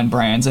headline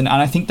brands, and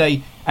I think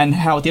and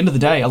how at the end of the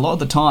day, a lot of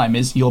the time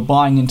is you're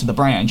buying into the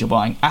brand. You're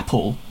buying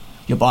Apple.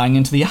 You're buying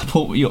into the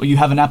Apple. You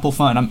have an Apple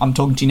phone. I'm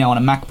talking to you now on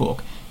a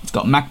MacBook. It's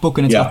got MacBook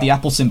and it's got the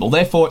Apple symbol.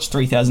 Therefore, it's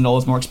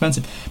 $3,000 more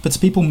expensive. But so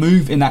people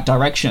move in that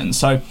direction.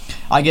 So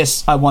I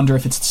guess I wonder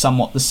if it's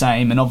somewhat the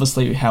same. And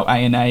obviously how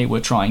ANA were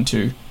trying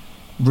to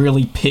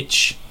really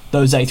pitch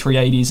those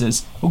A380s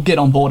as, we'll get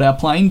on board our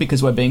plane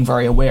because we're being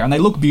very aware. And they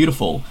look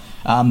beautiful.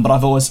 But I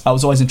was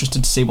always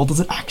interested to see, well, does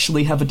it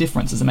actually have a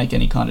difference? Does it make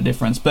any kind of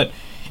difference? But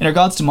in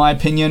regards to my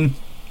opinion,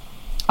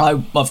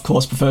 I, of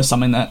course, prefer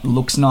something that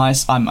looks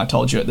nice. I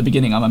told you at the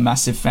beginning, I'm a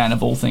massive fan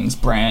of all things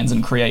brands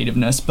and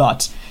creativeness.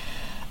 But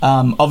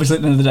obviously,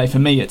 at the end of the day, for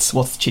me, it's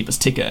what's the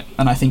cheapest ticket.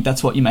 And I think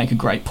that's what you make a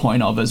great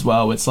point of as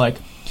well. It's like,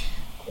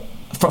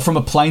 from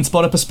a plane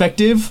spotter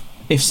perspective,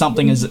 if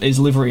something is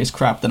livery is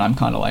crap, then I'm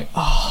kind of like,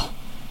 oh.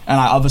 And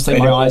obviously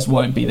my eyes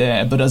won't be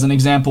there. But as an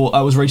example,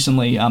 I was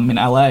recently in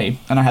LA,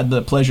 and I had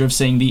the pleasure of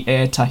seeing the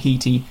Air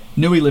Tahiti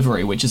Nui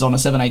livery, which is on a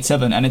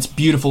 787, and it's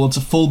beautiful. It's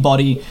a full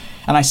body.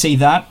 And I see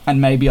that,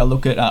 and maybe I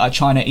look at a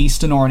China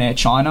Eastern or an Air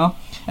China,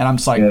 and I'm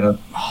just like,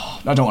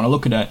 oh, I don't want to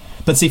look at it.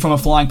 But see, from a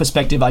flying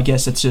perspective, I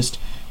guess it's just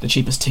the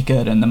cheapest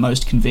ticket and the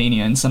most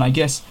convenience. And I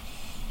guess,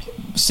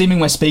 seeming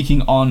we're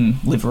speaking on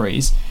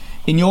liveries,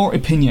 in your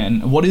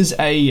opinion,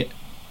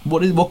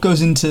 what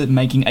goes into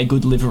making a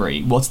good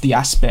livery? What's the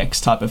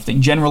aspects type of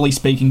thing, generally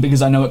speaking,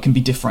 because I know it can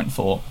be different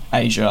for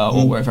Asia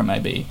or wherever it may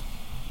be.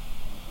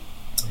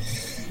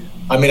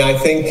 I mean, I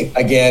think,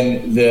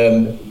 again,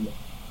 the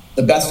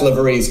best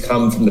liveries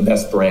come from the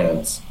best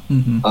brands.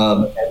 Mm-hmm.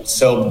 And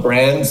so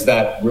brands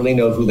that really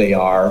know who they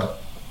are,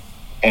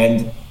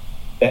 and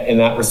in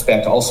that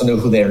respect also know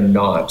who they are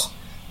not,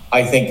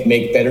 I think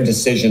make better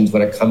decisions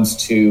when it comes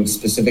to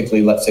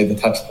specifically, let's say, the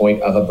touch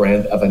point of a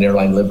brand, of an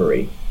airline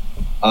livery.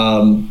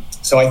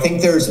 So I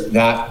think there's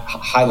that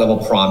high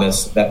level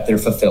promise that they're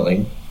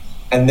fulfilling.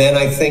 And then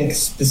I think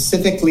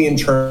specifically in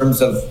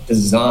terms of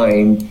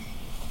design,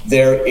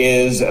 there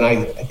is, and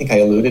I think I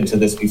alluded to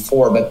this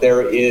before, but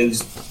there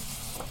is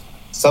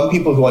some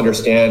people who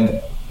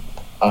understand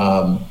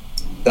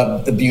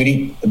the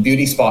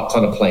beauty spots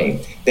on a plane.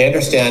 They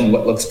understand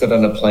what looks good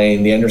on a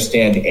plane. They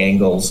understand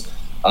angles.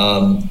 They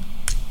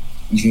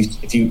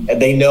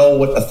know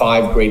what the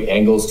 5 great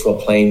angles to a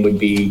plane would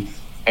be,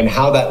 and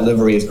how that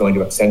livery is going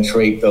to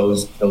accentuate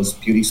those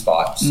beauty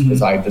spots,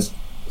 as I just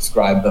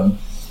described them.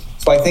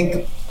 So I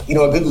think, a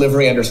good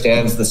livery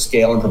understands the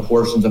scale and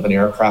proportions of an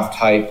aircraft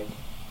type.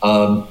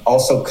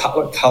 Also,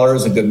 color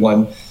is a good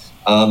one.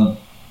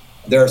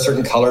 There are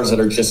certain colors that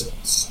are just,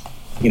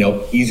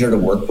 easier to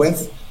work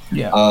with.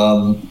 Yeah.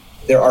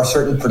 There are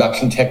certain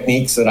production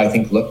techniques that I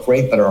think look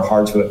great, but are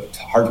hard to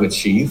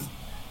achieve.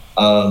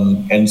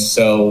 And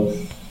so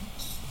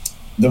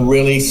the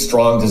really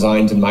strong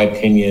designs, in my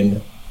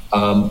opinion,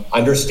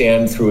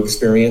 understand through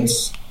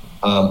experience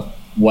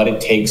what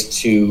it takes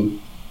to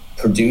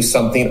produce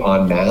something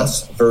en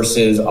masse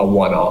versus a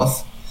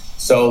one-off.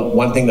 So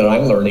one thing that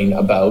I'm learning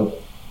about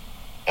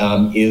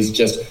is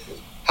just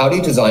how do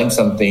you design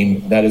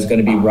something that is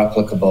going to be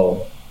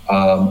replicable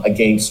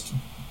against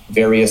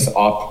various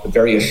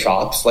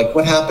shops? Like,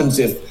 what happens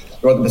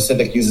if Northern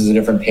Pacific uses a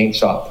different paint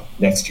shop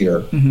next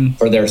year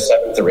for their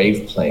 7th or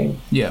 8th plane?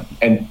 Yeah.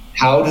 And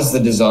how does the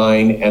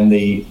design and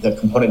the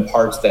component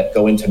parts that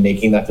go into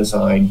making that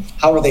design,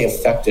 how are they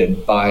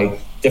affected by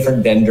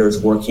different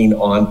vendors working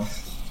on?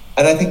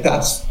 And I think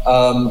that's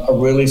a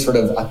really sort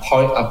of a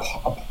part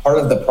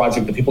of the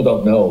project that people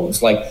don't know.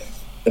 It's like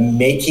the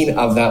making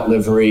of that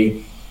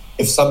livery.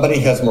 If somebody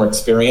has more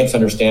experience,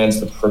 understands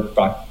the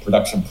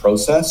production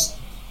process,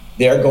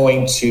 they're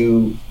going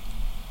to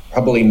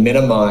probably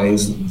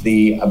minimize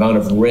the amount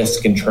of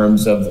risk in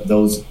terms of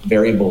those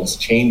variables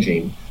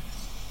changing.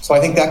 So I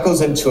think that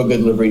goes into a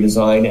good livery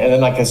design. And then,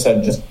 like I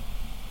said, just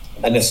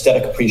an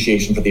aesthetic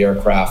appreciation for the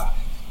aircraft.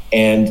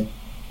 And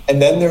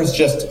And then there's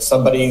just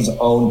somebody's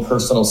own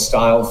personal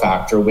style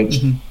factor,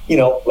 which,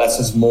 less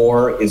is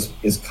more is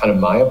kind of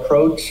my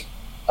approach.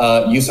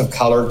 Use of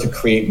color to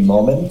create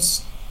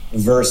moments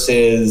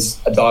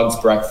versus a dog's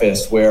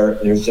breakfast where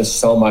there's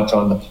just so much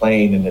on the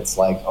plane and it's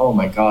like, oh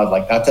my God,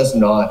 like that does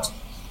not,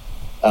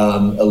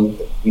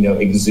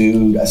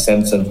 exude a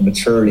sense of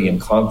maturity and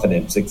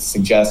confidence. It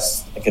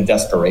suggests like a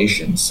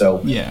desperation.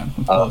 So yeah,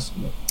 of course.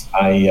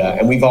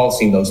 And we've all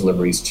seen those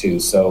liveries too.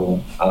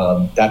 So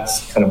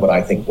that's kind of what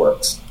I think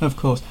works. Of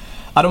course.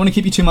 I don't want to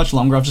keep you too much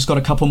longer. I've just got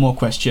a couple more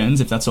questions,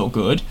 if that's all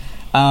good.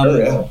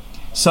 Sure, yeah.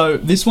 So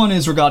this one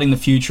is regarding the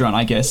future, and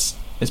I guess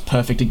it's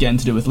perfect again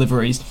to do with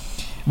liveries.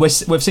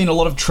 We've seen a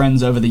lot of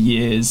trends over the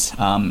years.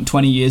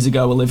 20 years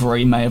ago, a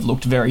livery may have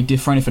looked very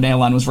different. If an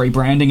airline was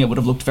rebranding, it would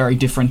have looked very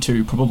different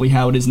to probably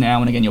how it is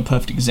now. And again, your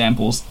perfect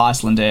examples,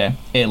 Icelandair,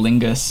 Aer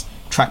Lingus,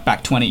 track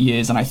back 20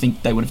 years, and I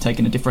think they would have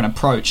taken a different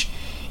approach.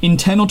 In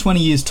 10 or 20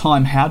 years'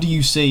 time, how do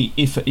you see,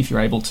 if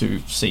you're able to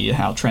see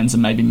how trends are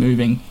maybe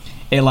moving,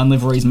 airline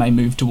liveries may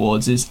move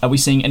towards? Are we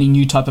seeing any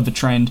new type of a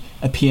trend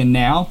appear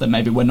now that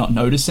maybe we're not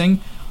noticing?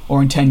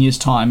 Or in 10 years'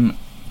 time,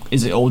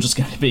 is it all just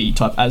going to be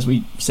type, as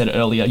we said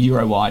earlier,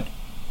 Euro-wide?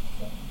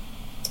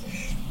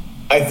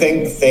 I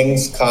think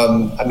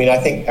I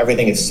think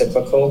everything is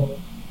cyclical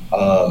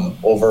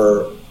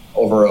over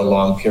a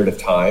long period of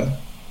time.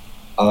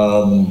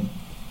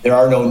 There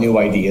are no new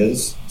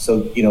ideas. So,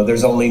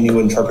 there's only new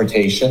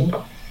interpretation.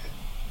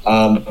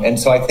 And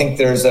so I think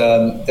there is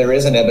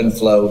an ebb and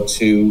flow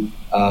to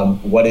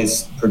what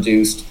is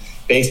produced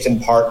based in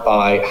part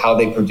by how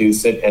they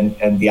produce it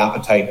and the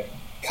appetite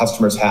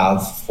customers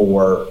have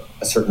for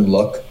a certain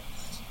look.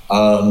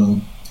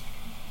 I'm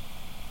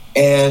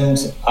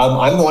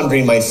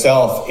wondering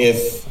myself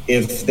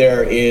if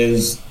there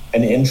is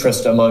an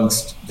interest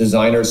amongst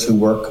designers who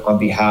work on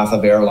behalf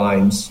of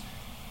airlines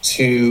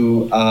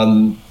to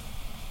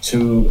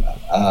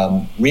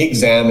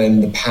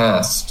re-examine the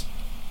past.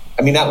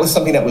 I mean, that was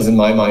something that was in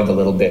my mind a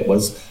little bit,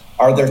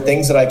 are there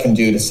things that I can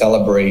do to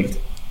celebrate,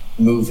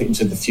 move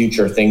into the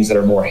future, things that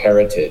are more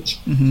heritage?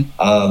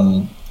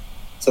 So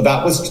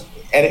that was,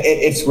 and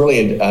it's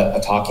really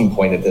a talking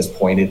point at this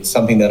point. It's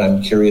something that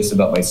I'm curious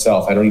about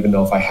myself. I don't even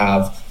know if I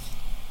have,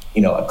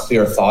 a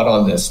clear thought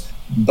on this.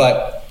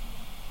 But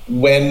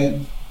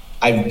when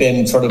I've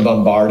been sort of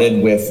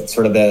bombarded with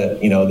sort of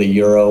the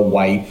Euro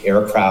white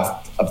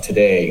aircraft of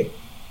today,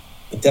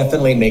 it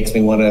definitely makes me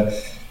want to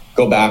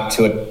go back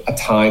to a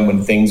time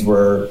when things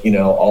were,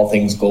 all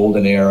things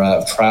golden era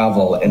of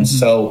travel. And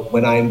so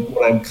when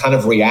I'm kind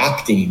of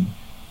reacting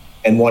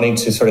and wanting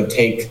to sort of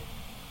take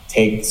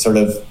sort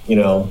of,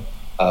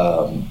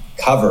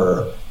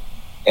 cover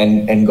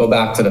and go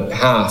back to the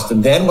past.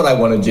 And then what I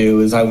want to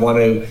do is I want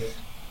to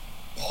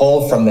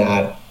pull from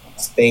that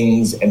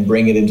things and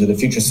bring it into the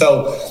future.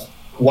 So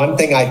one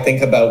thing I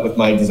think about with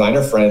my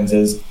designer friends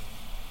is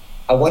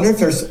I wonder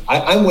if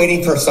I'm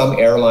waiting for some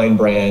airline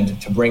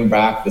brand to bring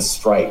back the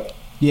stripe.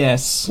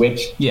 Yes.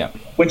 Which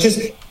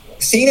is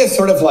seen as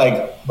sort of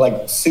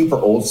like super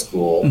old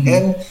school.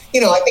 And,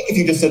 I think if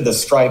you just did the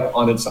stripe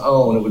on its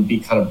own, it would be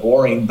kind of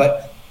boring.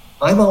 But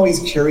I'm always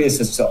curious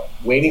as to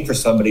waiting for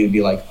somebody to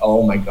be like,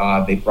 oh my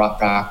God, they brought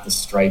back the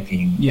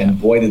striping. Yeah.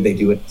 And boy, did they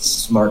do it in a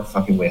smart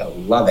fucking way. I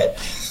love it.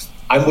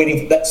 I'm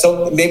waiting for that.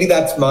 So maybe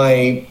that's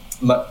my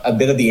a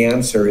bit of the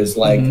answer is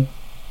like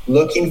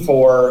looking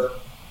for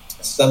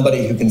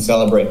somebody who can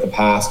celebrate the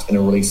past in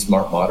a really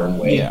smart, modern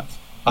way. Yeah.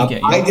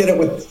 I did it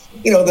with,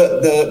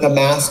 the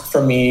mask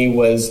for me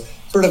was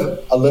sort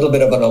of a little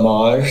bit of an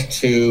homage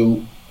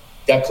to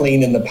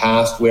Decleen in the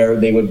past, where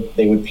they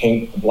would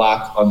paint the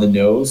black on the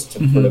nose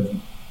to sort of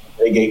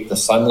mitigate the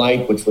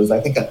sunlight, which was, I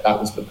think that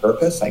was the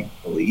purpose, I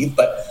believe.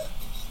 But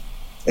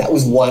that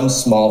was one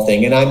small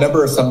thing. And I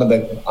remember some of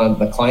on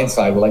the client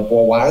side were like,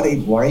 well, why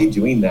are you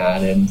doing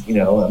that? And,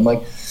 I'm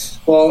like,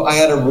 well, I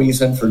had a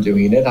reason for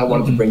doing it. I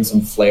wanted to bring some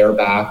flair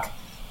back.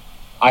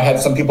 I had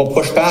some people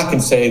push back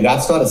and say,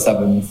 that's not a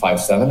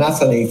 757,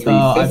 that's an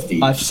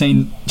A350. I've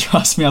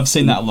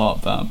seen that a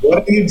lot.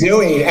 What are you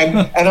doing?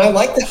 And I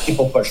like that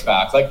people push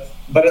back.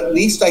 But at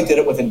least I did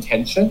it with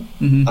intention.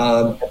 And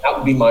that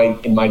would be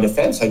in my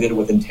defense, I did it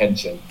with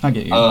intention. I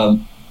get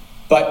you.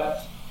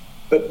 But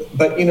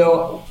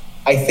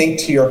I think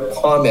to your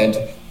comment,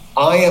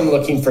 I am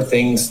looking for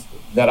things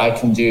that I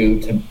can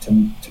do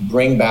to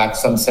bring back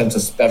some sense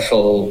of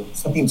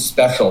something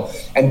special.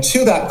 And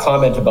to that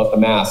comment about the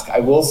mask, I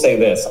will say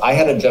this. I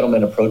had a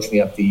gentleman approach me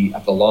at the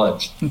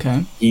launch.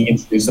 Okay. He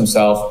introduced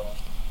himself.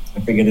 I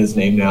forget his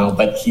name now,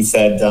 but he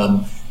said,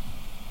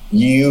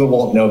 you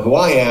won't know who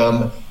I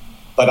am,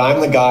 but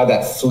I'm the guy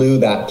that flew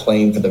that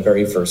plane for the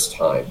very first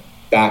time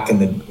back in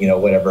the,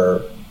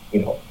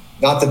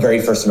 not the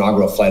very first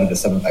inaugural flight of the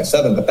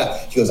 757, but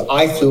he goes,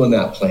 I flew in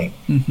that plane.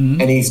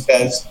 And he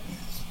said,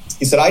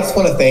 I just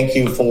want to thank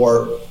you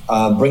for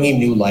bringing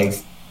new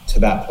life to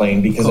that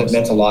plane because it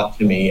meant a lot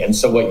to me. And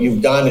so what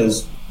you've done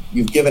is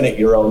you've given it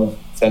your own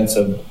sense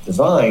of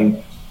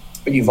design,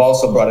 but you've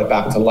also brought it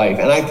back to life.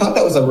 And I thought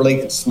that was a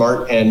really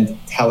smart and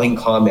telling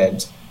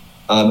comment.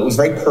 It was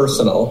very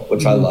personal,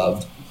 which I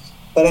loved.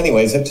 But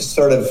anyways, it just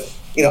sort of,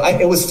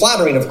 it was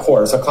flattering, of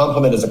course. A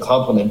compliment is a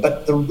compliment.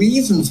 But the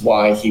reasons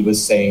why he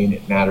was saying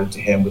it mattered to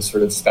him was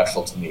sort of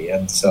special to me.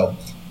 And so,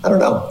 I don't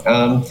know.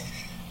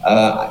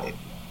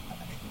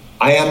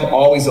 I am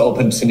always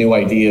open to new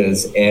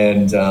ideas.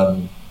 And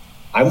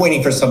I'm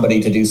waiting for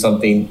somebody to do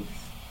something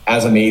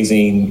as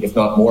amazing, if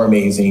not more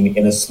amazing,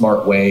 in a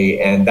smart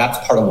way. And that's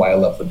part of why I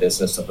love the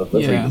business of the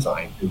livery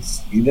design,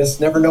 because you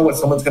just never know what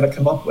someone's going to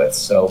come up with.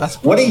 So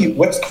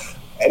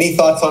any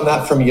thoughts on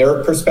that from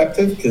your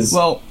perspective?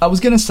 Well, I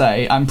was going to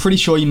say, I'm pretty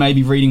sure you may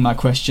be reading my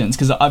questions,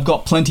 because I've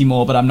got plenty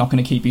more, but I'm not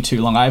going to keep you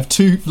too long. I have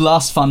two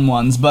last fun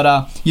ones,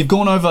 but you've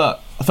gone over...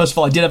 First of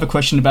all, I did have a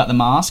question about the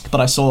mask, but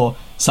I saw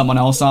someone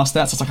else ask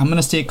that, so it's like, I'm going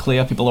to steer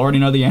clear. People already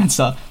know the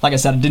answer. Like I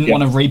said, I didn't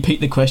want to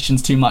repeat the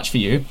questions too much for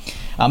you.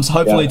 So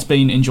hopefully it's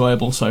been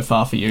enjoyable so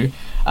far for you.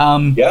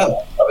 Love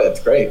it.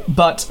 It's great.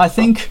 But I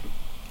think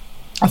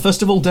I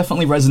first of all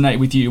definitely resonate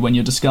with you when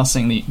you're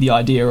discussing the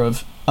idea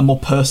of a more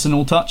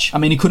personal touch. I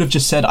mean, he could have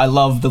just said, I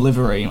love the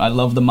livery, I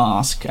love the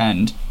mask,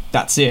 and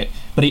that's it.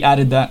 But he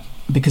added that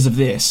because of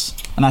this.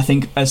 And I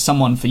think as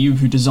someone for you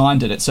who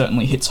designed it, it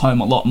certainly hits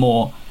home a lot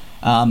more.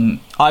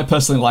 I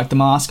personally like the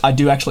mask. I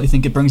do actually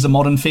think it brings a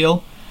modern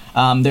feel.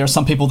 There are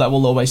some people that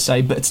will always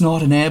say, but it's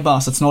not an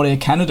Airbus, it's not Air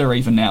Canada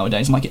even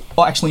nowadays. I'm like,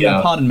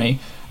 no, pardon me.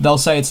 They'll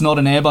say it's not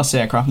an Airbus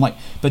aircraft. I'm like,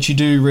 but you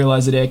do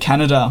realise that Air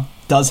Canada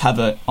does have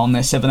it on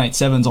their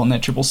 787s, on their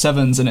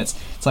 777s, and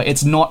it's like,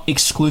 it's not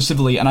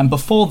exclusively, and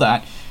before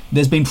that,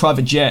 there's been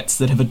private jets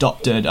that have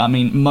adopted, I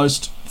mean,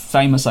 most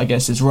famous, I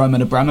guess, is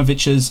Roman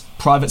Abramovich's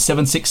private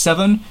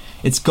 767.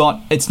 It's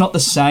not the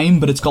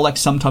same, but it's got like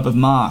some type of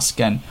mask,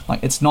 and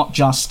like it's not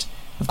just.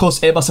 Of course,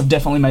 Airbus have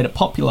definitely made it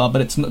popular,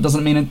 but it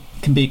doesn't mean it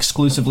can be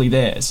exclusively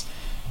theirs.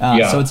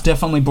 So it's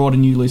definitely brought a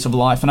new lease of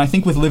life. And I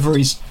think with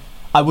liveries,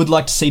 I would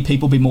like to see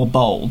people be more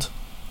bold.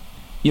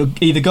 You'll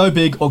either go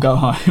big or go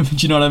home. Do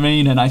you know what I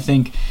mean? And I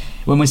think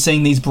when we're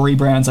seeing these Brie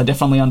brands, I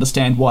definitely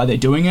understand why they're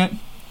doing it.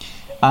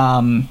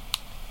 And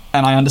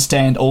I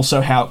understand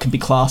also how it can be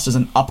classed as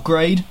an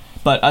upgrade.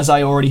 But as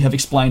I already have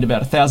explained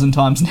about 1,000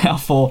 times now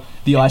for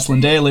the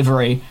Iceland Air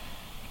livery,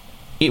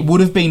 it would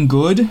have been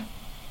good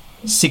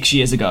 6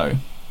 years ago.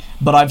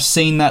 But I've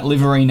seen that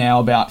livery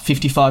now about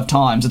 55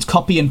 times. It's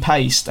copy and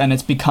paste, and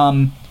it's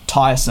become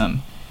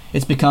tiresome.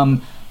 It's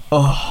become,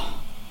 And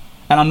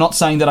I'm not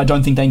saying that I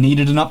don't think they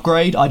needed an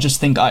upgrade. I just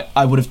think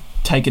I would have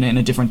taken it in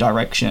a different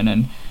direction.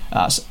 And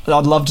so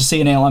I'd love to see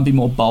an airline be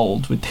more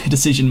bold with their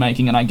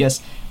decision-making. And I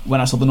guess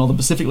when I saw the Northern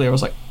Pacific livery, I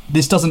was like,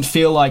 this doesn't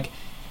feel like...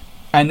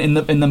 And in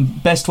the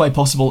best way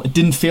possible, it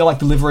didn't feel like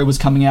the livery was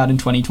coming out in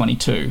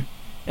 2022.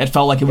 It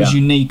felt like it was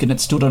unique and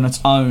it stood on its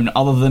own,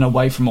 other than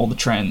away from all the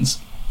trends.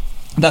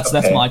 That's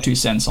my 2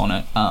 cents on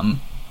it.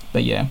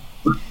 But yeah,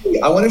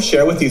 I want to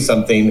share with you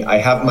something. I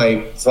have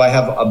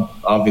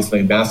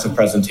obviously a massive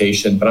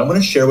presentation, but I'm going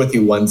to share with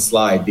you one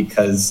slide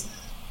because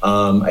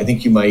I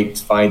think you might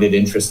find it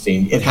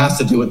interesting. It has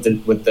to do with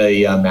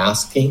the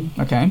mask team.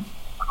 Okay.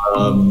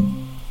 Let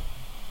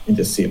me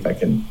just see if I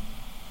can.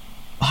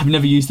 I've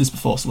never used this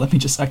before, so let me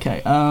just...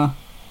 Okay.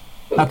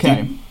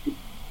 Okay.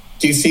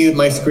 Do you see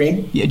my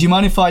screen? Yeah. Do you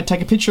mind if I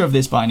take a picture of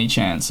this by any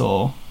chance,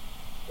 or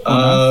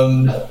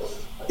no?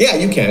 Yeah,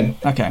 you can.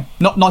 Okay.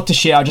 Not to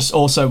share. I just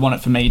also want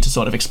it for me to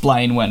sort of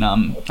explain when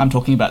I'm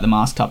talking about the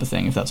mask type of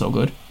thing, if that's all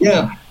good.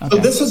 Yeah. Okay.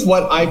 So this is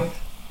what I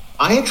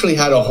actually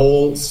had a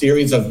whole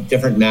series of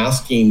different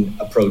masking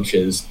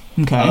approaches.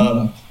 Okay.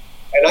 And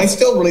I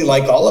still really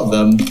like all of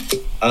them.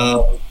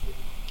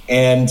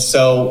 And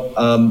so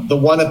the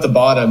one at the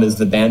bottom is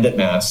the Bandit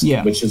mask,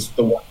 which is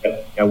the one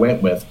that I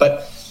went with.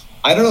 But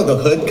I don't know, the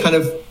hood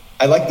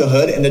I like the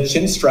hood, and the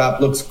chin strap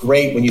looks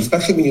great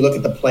especially when you look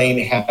at the plane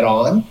head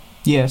on.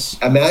 Yes.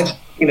 Imagine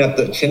looking at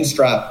the chin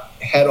strap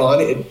head on,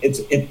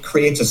 it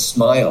creates a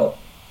smile.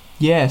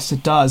 Yes,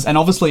 it does. And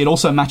obviously it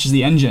also matches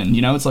the engine,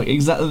 it's like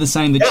exactly the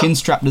same, the chin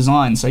strap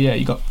design. So yeah,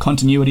 you got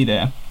continuity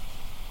there.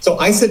 So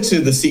I said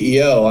to the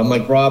CEO, I'm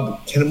like,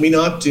 Rob, can we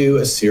not do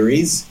a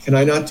series? Can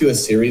I not do a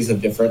series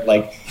of different,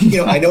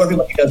 I know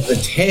everybody does the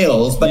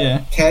tails,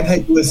 but can't I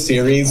do a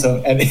series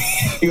of, and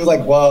he was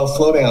like, well,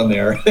 slow down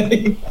there.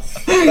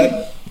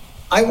 But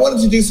I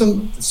wanted to do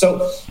so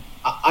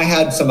I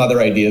had some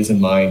other ideas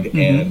in mind,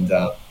 and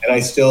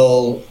I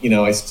still, I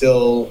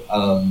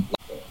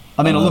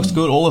mean, it looks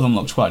good. All of them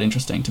looked quite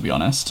interesting, to be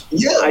honest.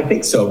 Yeah, I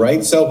think so,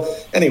 right? So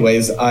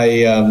anyways,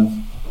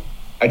 I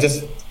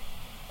just...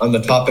 On the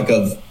topic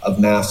of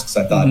masks,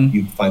 I thought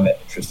you'd find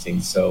that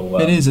interesting. So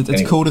it is.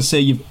 It's cool to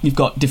see you've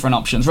got different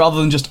options rather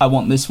than just I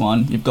want this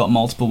one. You've got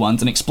multiple ones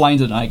and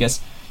explained it. And I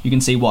guess you can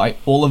see why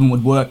all of them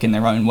would work in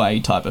their own way,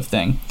 type of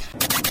thing.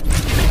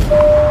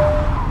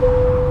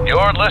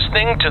 You're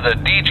listening to the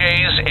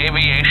DJ's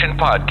Aviation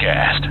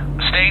Podcast.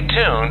 Stay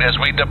tuned as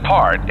we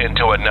depart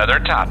into another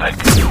topic.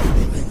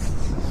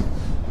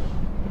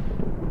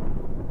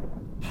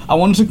 I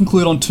wanted to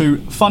conclude on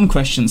 2 fun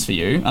questions for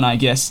you, and I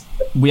guess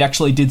we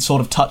actually did sort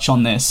of touch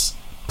on this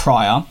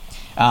prior,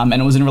 and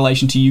it was in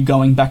relation to you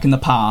going back in the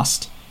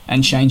past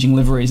and changing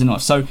liveries and all.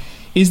 So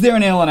is there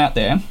an airline out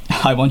there,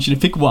 I want you to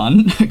pick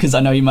one, because I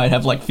know you might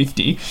have like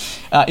 50,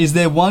 is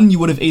there one you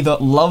would have either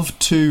loved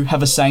to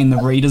have a say in the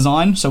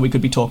redesign, so we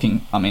could be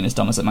talking, I mean, as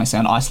dumb as it may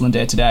sound,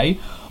 Icelandair today,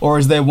 or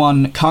is there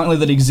one currently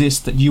that exists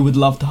that you would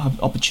love to have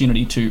the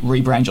opportunity to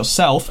rebrand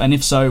yourself, and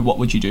if so, what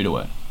would you do to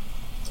it?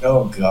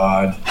 Oh,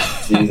 God.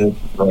 Jesus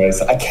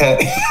Christ. I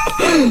can't...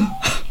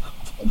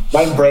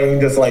 My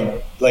brain just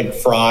like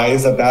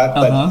fries at that.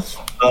 But,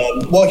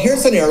 well,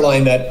 here's an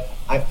airline that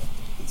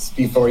it's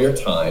before your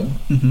time.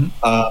 Mm-hmm.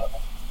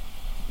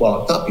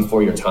 Well, not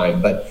before your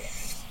time, but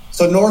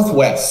so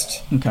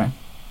Northwest,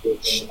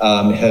 which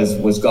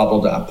was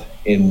gobbled up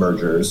in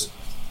mergers.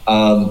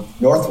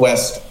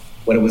 Northwest,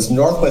 when it was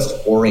Northwest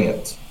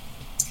Orient,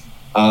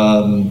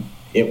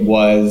 it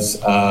was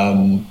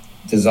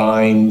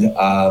designed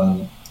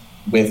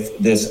with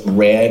this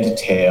red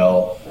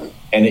tail,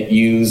 and it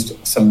used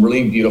some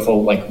really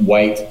beautiful, like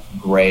white,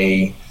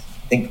 gray,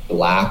 I think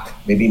black,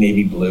 maybe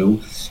navy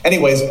blue.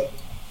 Anyways,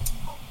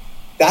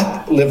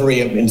 that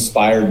livery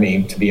inspired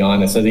me, to be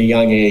honest, at a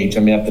young age. I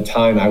mean, at the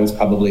time, I was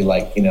probably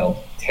like, 10,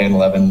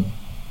 11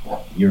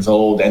 years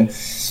old. And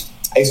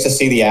I used to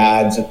see the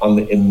ads in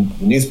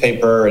the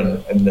newspaper,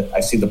 and I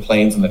see the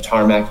planes on the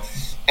tarmac.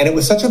 And it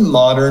was such a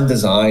modern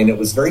design. It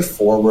was very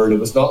forward. It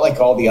was not like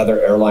all the other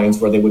airlines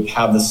where they would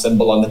have the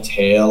symbol on the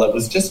tail. It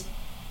was just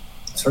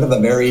sort of a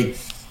very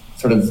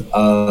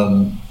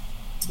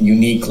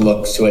unique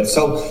look to it.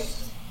 So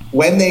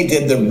when they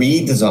did the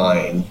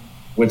redesign,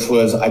 which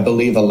was, I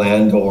believe, a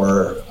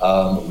Landor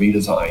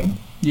redesign.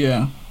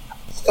 Yeah,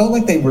 it felt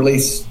like they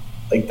released,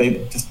 like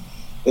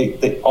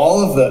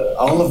all of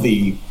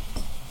the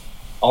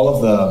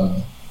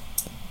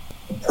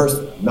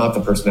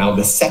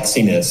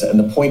sexiness and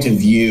the point of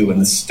view and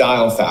the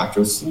style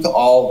factors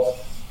all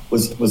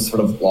was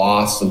sort of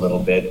lost a little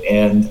bit.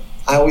 And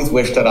I always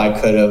wish that I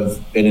could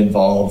have been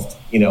involved.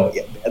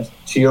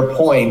 To your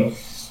point,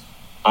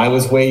 I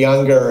was way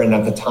younger, and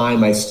at the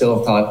time I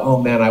still thought,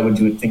 oh man, I would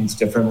do things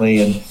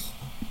differently. And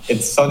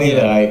it's funny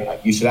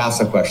that you should ask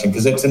the question,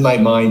 because it's in my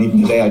mind.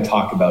 Even today I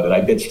talk about it. I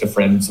bitched to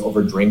friends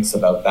over drinks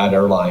about that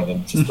airline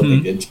and just what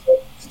they did to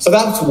it. So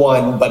that's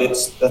one, but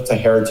that's a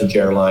heritage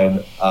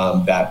airline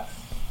that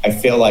I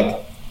feel like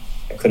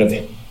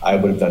I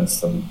would have done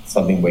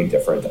something way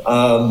different.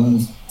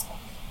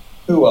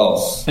 Who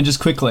else? And just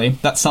quickly,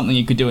 that's something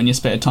you could do in your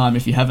spare time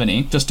if you have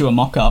any. Just do a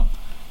mock-up.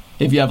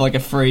 If you have like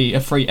a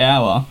free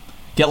hour,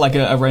 get like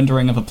a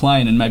rendering of a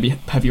plane and maybe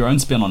have your own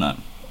spin on it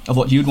of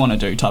what you'd want to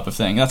do, type of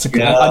thing. I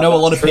know a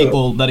lot of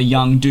people that are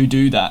young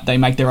do that. They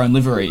make their own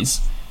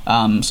liveries.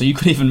 So you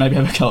could even maybe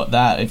have a go at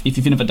that if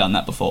you've never done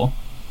that before.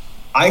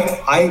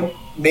 I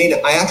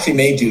actually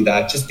may do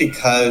that, just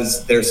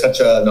because there's such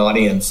an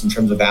audience in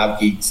terms of av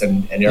geeks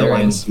and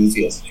airline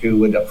enthusiasts who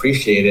would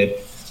appreciate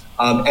it.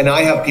 And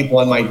I have people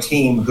on my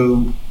team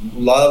who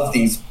love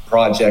these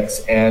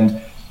projects,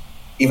 and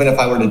even if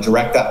I were to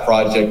direct that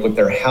project with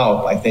their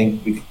help, I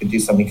think we could do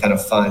something kind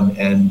of fun.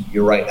 And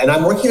you're right. And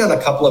I'm working on a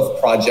couple of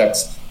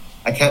projects.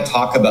 I can't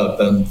talk about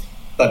them,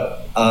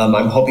 but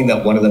I'm hoping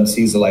that one of them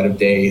sees the light of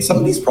day. Some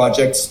of these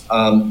projects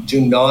do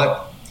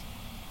not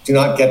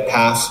get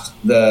past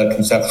the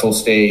conceptual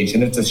stage,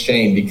 and it's a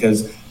shame,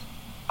 because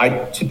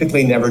I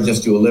typically never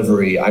just do a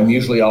livery. I'm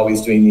usually always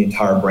doing the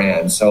entire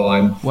brand. So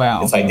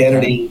it's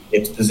identity,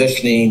 it's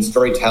positioning,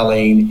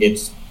 storytelling,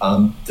 it's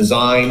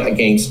design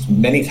against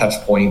many touch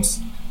points.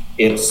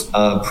 It's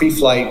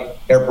pre-flight,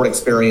 airport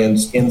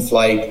experience,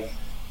 in-flight.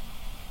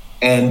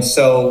 And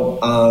so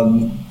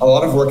a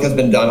lot of work has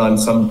been done on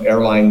some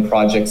airline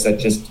projects that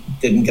just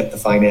didn't get the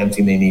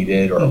financing they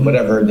needed, or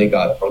whatever, they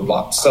got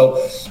roadblocked.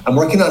 So I'm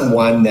working on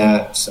one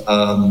that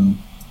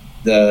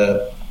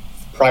the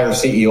prior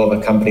CEO of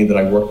a company that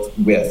I worked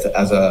with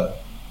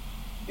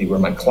they were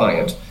my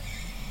client,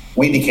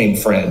 we became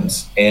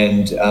friends.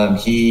 And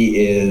he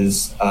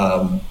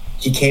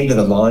came to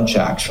the launch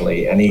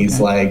actually, and he's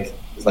like,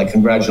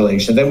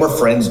 congratulations. And we're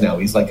friends now.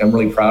 He's like, I'm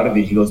really proud of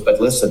you. He goes, but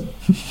listen,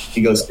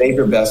 he goes, save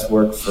your best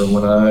work for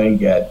when I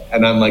get,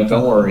 and I'm like,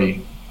 don't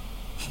worry.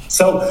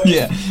 So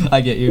yeah,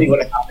 I get you. See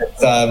what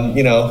happens.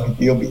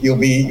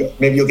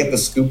 You'll get the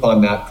scoop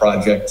on that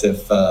project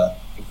if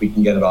we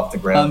can get it off the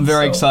ground. I'm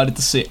very excited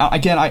to see.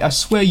 Again, I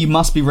swear you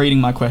must be reading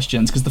my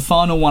questions, because the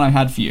final one I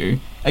had for you,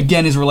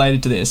 again, is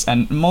related to this,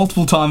 and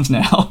multiple times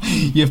now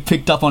you've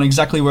picked up on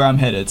exactly where I'm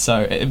headed,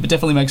 so it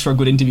definitely makes for a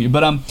good interview.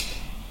 But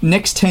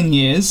next 10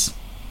 years,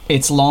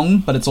 it's long,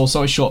 but it's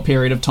also a short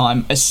period of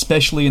time,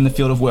 especially in the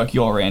field of work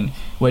you're in.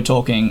 We're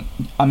talking,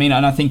 and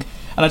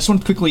I just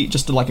want to quickly,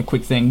 just like a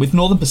quick thing, with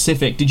Northern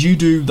Pacific, did you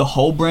do the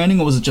whole branding,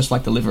 or was it just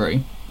like the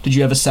livery? Did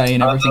you ever say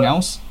in everything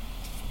else?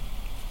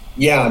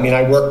 Yeah,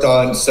 I worked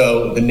on,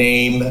 so the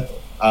name,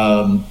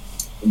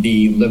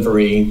 the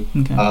livery,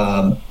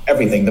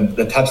 everything,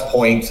 the touch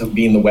point of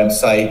being the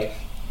website,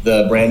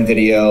 the brand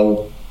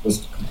video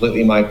was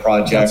completely my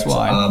project. That's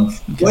why.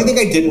 The only thing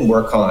I didn't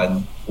work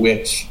on,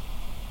 which,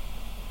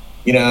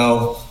 it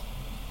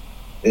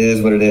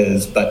is what it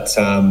is, but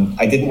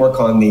I didn't work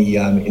on the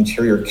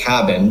interior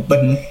cabin.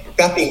 But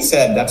that being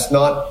said, that's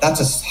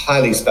a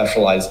highly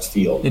specialized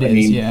field. It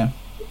is, yeah.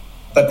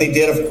 But they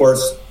did, of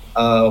course,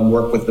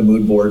 work with the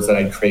mood boards that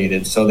I'd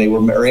created. So they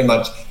were very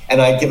much,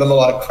 and I give them a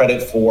lot of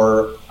credit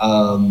for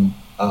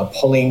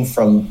pulling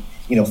from,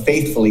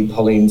 faithfully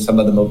pulling some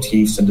of the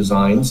motifs and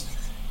designs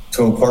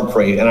to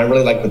incorporate. And I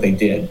really like what they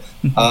did.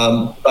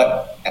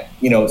 But,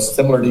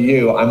 similar to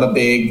you, I'm a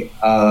big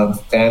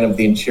fan of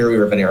the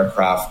interior of an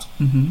aircraft.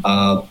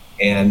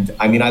 And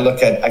I mean,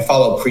 I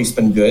follow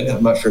Priestman Good.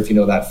 I'm not sure if you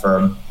know that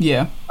firm.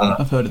 Yeah,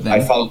 I've heard of them.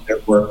 I follow their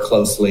work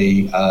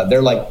closely.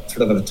 They're like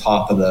sort of at the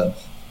top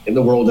in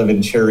the world of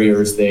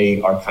interiors.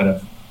 They are kind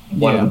of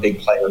one of the big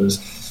players.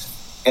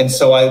 And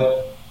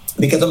so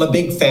because I'm a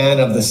big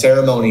fan of the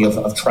ceremony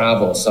of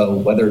travel, so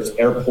whether it's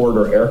airport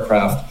or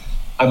aircraft,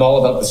 I'm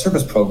all about the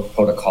service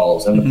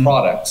protocols and the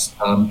products.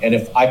 And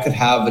if I could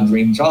have a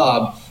dream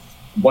job,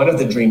 one of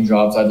the dream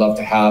jobs I'd love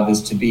to have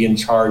is to be in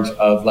charge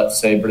of, let's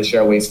say, British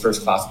Airways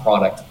first class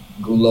product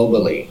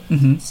globally.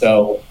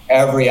 So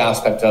every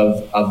aspect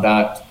of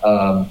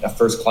that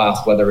first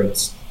class, whether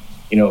it's,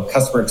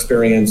 customer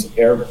experience,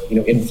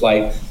 in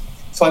flight.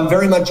 So I'm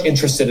very much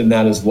interested in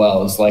that as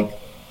well, is like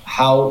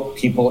how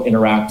people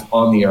interact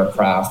on the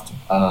aircraft.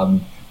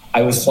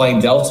 I was flying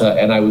Delta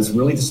and I was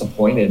really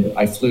disappointed.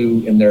 I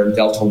flew in their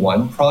Delta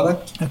One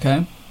product.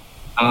 Okay.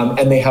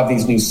 And they have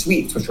these new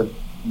suites, which are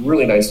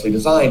really nicely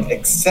designed,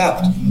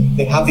 except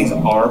they have these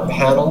arm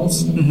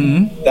panels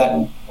that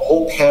the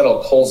whole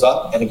panel pulls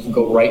up and it can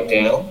go right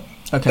down,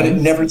 but it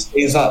never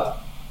stays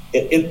up.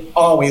 It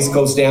always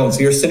goes down. So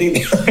you're sitting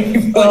there.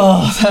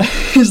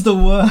 That is the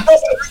worst.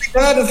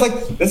 It's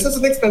like, this is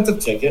an expensive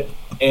ticket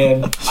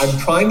and I'm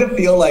trying to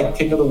feel like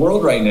king of the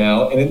world right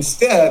now. And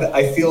instead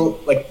I feel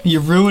like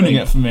you're ruining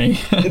it for me.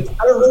 It's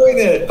kind of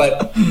ruining it.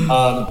 But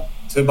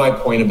to my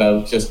point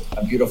about just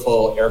a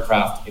beautiful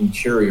aircraft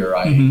interior,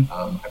 I'm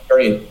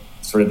very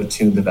sort of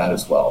attuned to that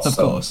as well. Of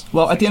course.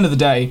 Well, at the end of the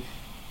day,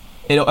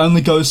 it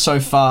only goes so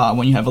far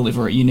when you have a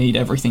livery. You need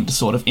everything to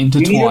sort of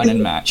intertwine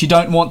and match. You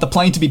don't want the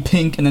plane to be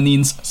pink and then the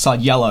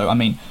inside yellow. I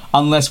mean,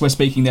 unless we're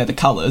speaking there the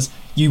colours,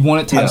 you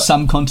want it to have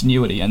some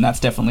continuity, and that's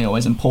definitely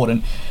always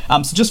important.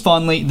 So just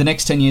finally, the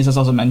next 10 years, as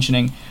I was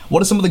mentioning,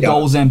 what are some of the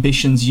goals,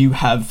 ambitions you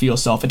have for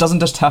yourself? It doesn't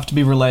just have to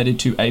be related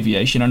to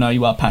aviation. I know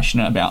you are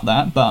passionate about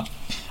that, but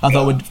I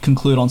thought we'd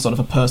conclude on sort of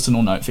a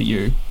personal note for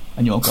you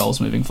and your goals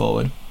moving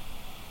forward.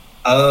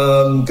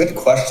 Good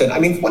question. I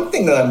mean, one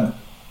thing that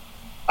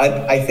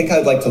I think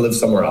I'd like to live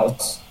somewhere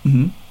else.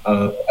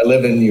 I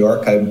live in New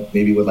York. I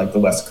maybe would like the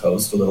West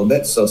Coast a little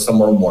bit, so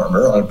somewhere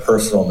warmer on a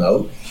personal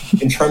note.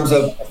 In terms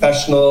of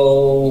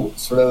professional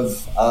sort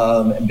of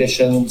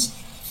ambitions,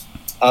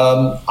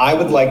 I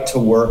would like to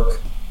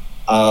work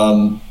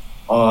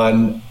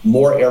on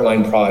more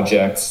airline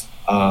projects,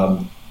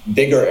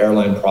 bigger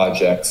airline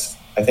projects.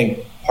 I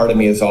think part of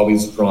me is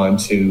always drawn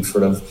to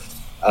sort of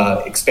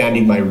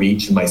expanding my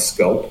reach and my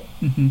scope.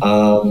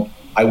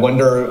 I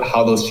wonder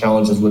how those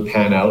challenges would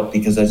pan out,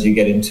 because as you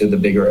get into the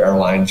bigger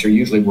airlines, you're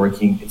usually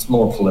working, it's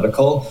more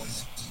political,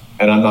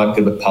 and I'm not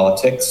good with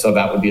politics, so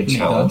that would be a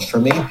challenge for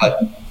me.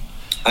 But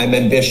I'm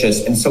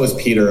ambitious, and so is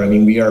Peter. I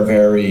mean, we are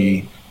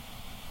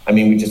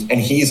and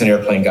he's an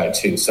airplane guy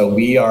too. So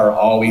we are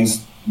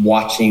always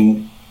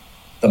watching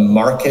the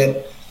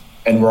market,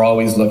 and we're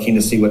always looking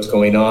to see what's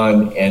going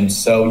on. And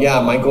so,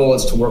 my goal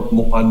is to work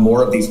on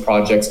more of these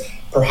projects.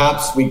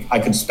 Perhaps I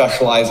could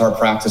specialize our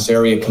practice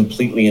area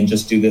completely and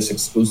just do this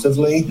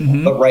exclusively.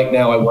 But right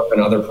now I work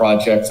on other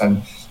projects.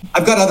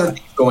 I've got other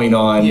things going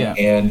on,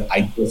 and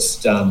I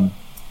just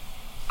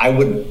I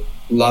would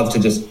love to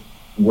just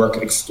work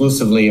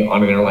exclusively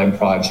on an airline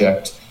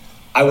project.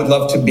 I would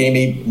love to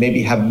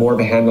maybe have more of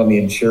a hand on the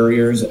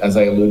interiors, as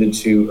I alluded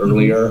to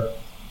earlier,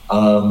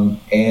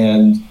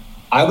 and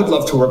I would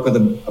love to work with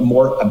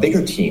a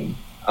bigger team.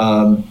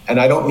 And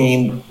I don't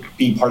mean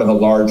be part of a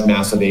large,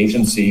 massive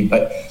agency,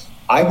 but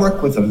I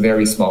work with a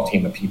very small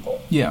team of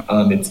people.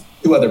 It's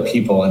 2 other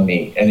people and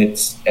me, and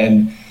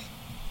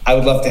I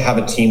would love to have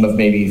a team of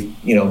maybe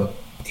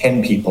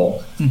 10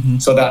 people,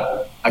 so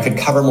that I could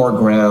cover more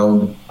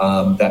ground,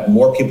 that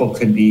more people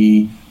could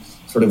be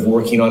sort of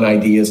working on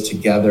ideas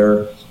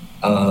together.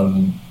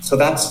 So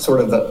that's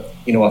sort of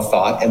a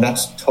thought, and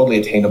that's totally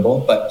attainable.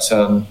 But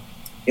I'm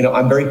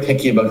very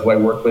picky about who I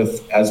work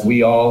with, as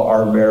we all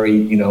are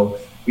very,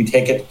 we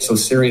take it so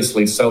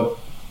seriously. So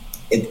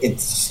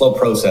it's a slow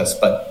process,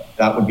 but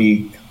that would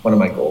be one of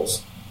my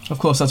goals. Of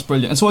course, that's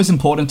brilliant. It's always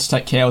important to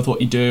take care with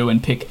what you do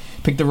and pick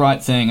the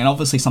right thing, and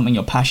obviously something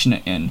you're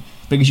passionate in,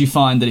 because you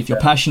find that if you're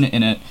passionate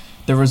in it,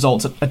 the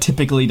results are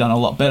typically done a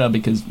lot better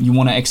because you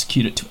want to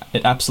execute it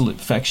to absolute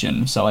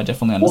perfection. So I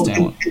definitely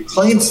understand.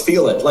 Clients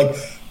feel it. Like,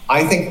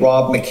 I think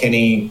Rob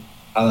McKinney,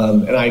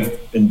 and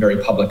I've been very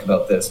public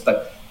about this,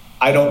 but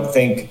I've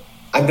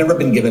never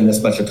been given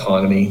this much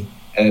autonomy.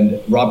 And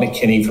Rob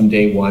McKinney from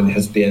day one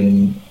has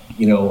been,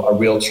 a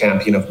real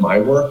champion of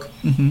my work.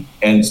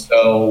 And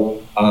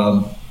so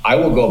I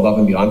will go above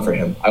and beyond for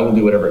him. I will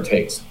do whatever it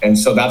takes. And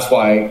so that's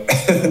why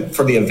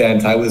for the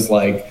event, I was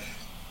like,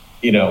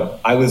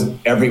 I was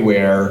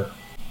everywhere.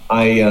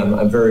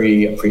 I'm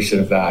very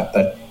appreciative of that.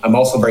 But I'm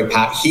also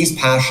he's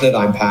passionate,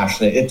 I'm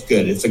passionate. It's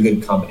good. It's a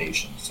good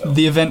combination. So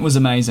the event was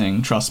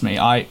amazing, trust me.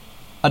 I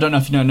don't know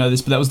if you don't know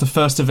this, but that was the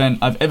first event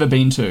I've ever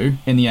been to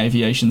in the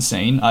aviation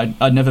scene.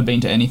 I'd never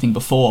been to anything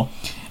before.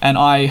 And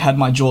I had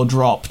my jaw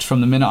dropped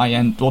from the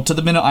minute to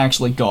the minute I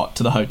actually got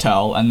to the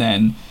hotel, and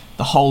then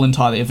the whole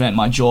entire event,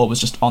 my jaw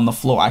was just on the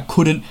floor. I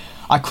couldn't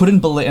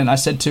believe, and I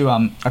said to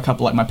a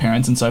couple, like my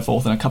parents and so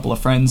forth, and a couple of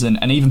friends, and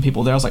even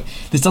people there, I was like,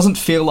 this doesn't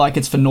feel like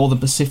it's for Northern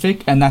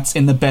Pacific, and that's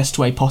in the best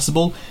way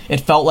possible. It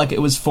felt like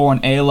it was for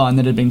an airline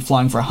that had been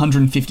flying for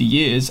 150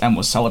 years and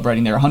was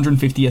celebrating their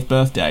 150th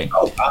birthday.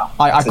 Oh, wow.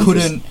 I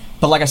couldn't,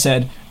 but like I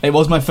said, it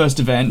was my first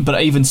event, but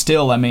even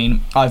still, I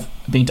mean, I've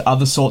been to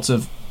other sorts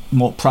of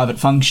more private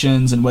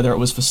functions, and whether it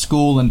was for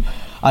school, and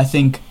I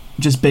think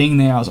just being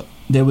there,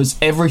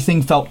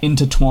 everything felt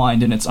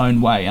intertwined in its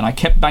own way, and I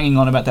kept banging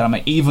on about that. I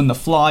mean, even the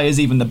flyers,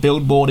 even the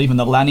billboard, even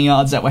the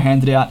lanyards that were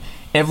handed out,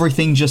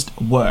 everything just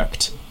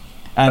worked,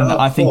 and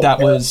I think it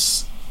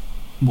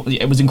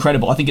was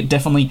incredible. I think it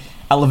definitely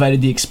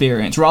elevated the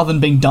experience, rather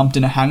than being dumped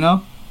in a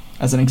hangar,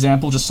 as an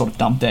example, just sort of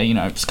dumped there,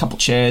 just a couple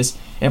chairs.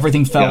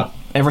 Everything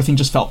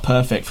just felt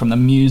perfect, from the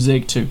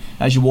music to,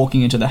 as you're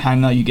walking into the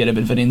hangar, you get a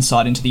bit of an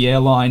insight into the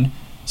airline.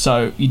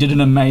 So you did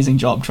an amazing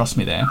job, trust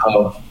me there.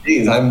 Oh,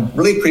 geez, I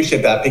really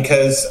appreciate that,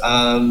 because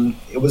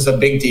it was a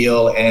big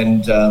deal,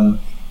 and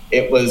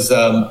it was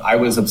I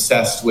was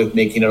obsessed with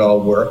making it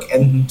all work.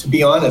 And to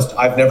be honest,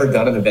 I've never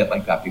done an event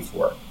like that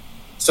before.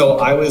 So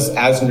I was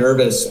as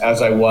nervous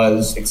as I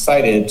was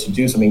excited to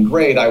do something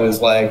great. I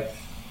was like,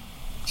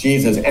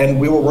 Jesus. And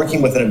we were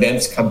working with an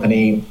events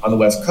company on the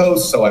West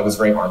Coast, so I was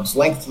very arm's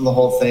length to the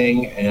whole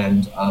thing.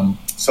 And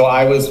so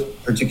I was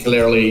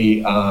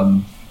particularly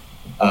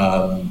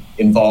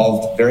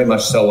involved, very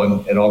much so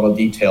in all the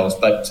details.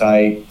 But I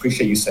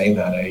appreciate you saying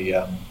that.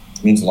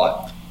 It means a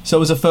lot. So it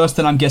was a first,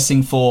 then, I'm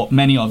guessing, for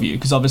many of you,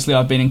 because obviously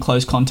I've been in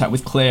close contact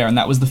with Claire, and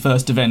that was the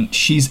first event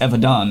she's ever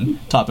done,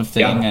 type of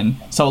thing. Yeah. And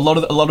so a lot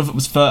of it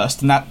was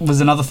first, and that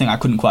was another thing I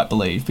couldn't quite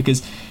believe,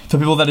 because for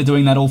people that are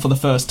doing that all for the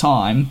first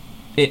time,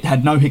 it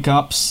had no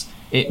hiccups.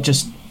 It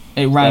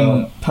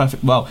ran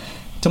perfect. Well,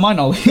 to my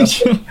knowledge, as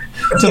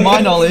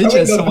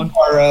someone.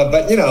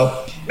 But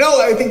no,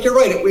 I think you're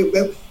right.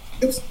 It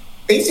was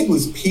basically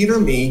Peter,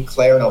 me,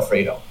 Claire, and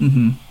Alfredo.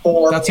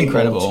 Mm-hmm. That's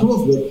incredible. Two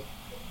of which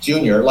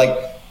junior,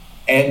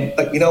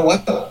 but you know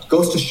what?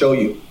 Goes to show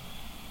you,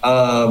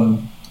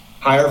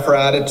 hire for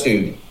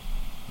attitude.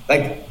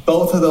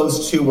 Both of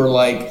those two were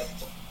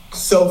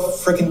so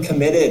freaking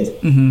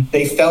committed. Mm-hmm.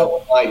 They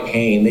felt my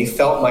pain, they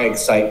felt my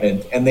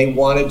excitement, and they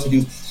wanted to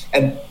do.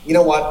 And you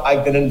know what?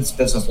 I've been in this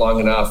business long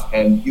enough,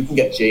 and you can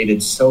get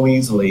jaded so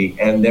easily.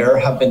 And there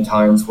have been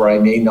times where I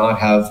may not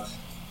have,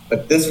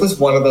 but this was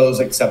one of those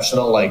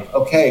exceptional,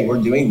 okay,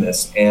 we're doing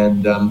this.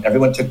 And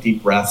everyone took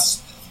deep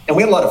breaths. And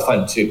we had a lot of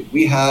fun too.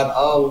 We had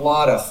a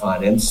lot of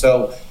fun. And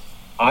so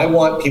I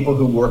want people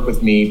who work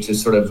with me to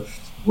sort of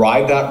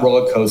ride that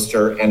roller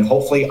coaster, and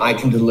hopefully I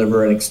can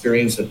deliver an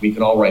experience that we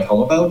can all write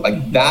home about.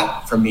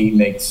 That for me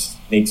makes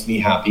me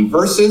happy,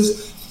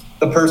 versus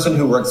the person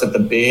who works at the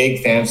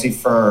big fancy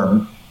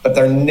firm, but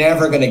they're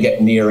never going to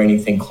get near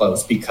anything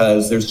close,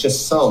 because there's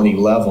just so many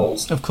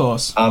levels. Of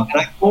course. And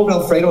I told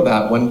Alfredo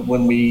that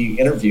when we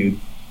interviewed,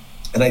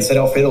 and I said,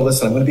 Alfredo,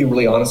 listen, I'm going to be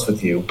really honest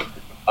with you.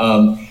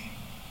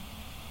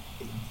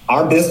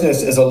 Our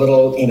business is a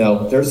little,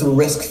 there's a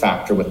risk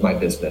factor with my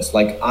business.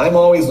 I'm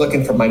always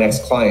looking for my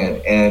next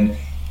client, and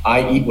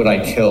I eat what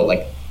I kill.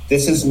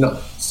 This is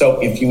not,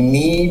 so if you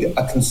need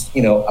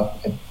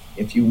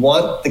if you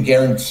want the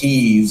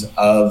guarantees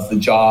of the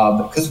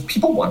job, because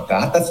people want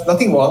that, that's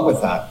nothing wrong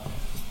with that.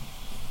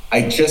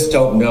 I just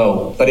don't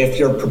know. But if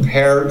you're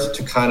prepared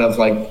to kind of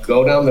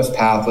go down this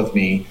path with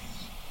me,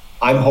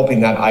 I'm hoping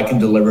that I can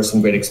deliver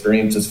some great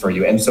experiences for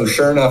you. And so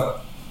sure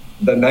enough,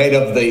 the night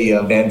of the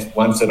event,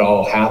 once it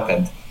all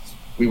happened,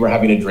 we were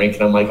having a drink,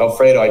 and I'm like,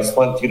 Alfredo, I just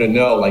want you to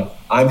know,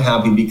 I'm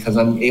happy because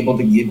I'm able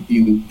to give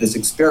you this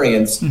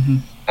experience, mm-hmm.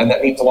 and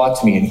that means a lot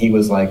to me. And he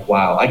was like,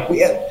 wow,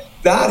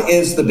 that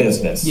is the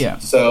business. Yeah.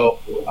 So,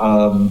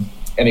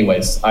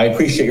 anyways, I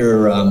appreciate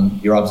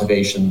your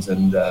observations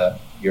and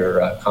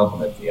your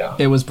compliment. Yeah.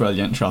 It was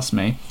brilliant, trust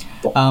me.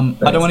 I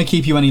don't want to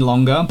keep you any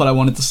longer, but I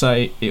wanted to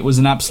say it was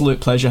an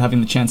absolute pleasure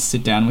having the chance to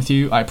sit down with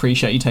you. I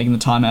appreciate you taking the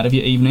time out of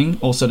your evening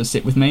also to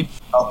sit with me.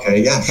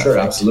 Okay, yeah, Perfect. Sure,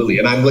 absolutely.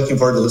 And I'm looking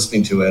forward to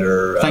listening to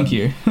it. Thank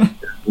you.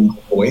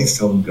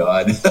 Voice, oh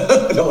God.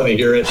 I don't want to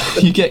hear it.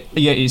 You get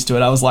used to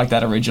it. I was like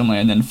that originally,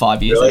 and then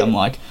 5 years later I'm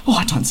like,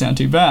 I don't sound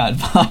too bad.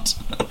 But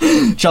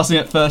trust me,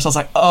 at first I was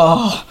like,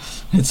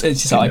 it's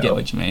just I get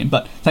what you mean.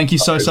 But thank you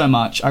so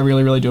much. I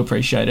really, really do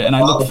appreciate it. And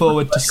I look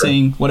forward to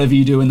seeing whatever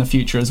you do in the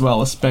future as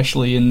well,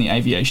 especially in the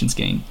aviation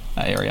skiing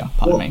area.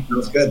 Pardon me.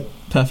 That's good.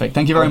 Perfect.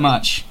 Thank you very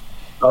much.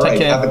 Take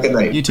care. Have a good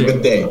night. You too.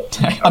 Good day.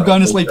 I'm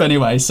going to sleep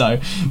anyway, so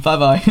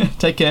bye-bye.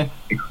 Take care.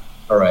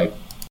 All right.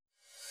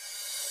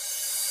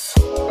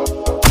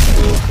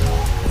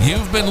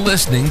 You've been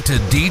listening to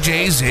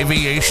DJ's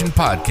Aviation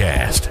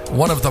Podcast,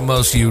 one of the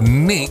most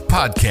unique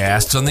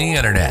podcasts on the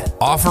internet,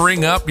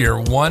 offering up your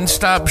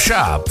one-stop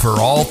shop for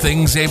all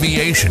things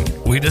aviation.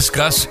 We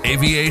discuss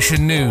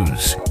aviation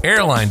news,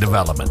 airline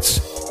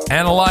developments,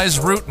 analyze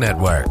route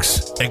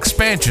networks,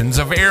 expansions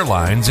of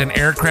airlines and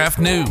aircraft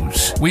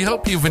news. We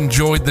hope you've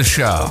enjoyed the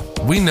show.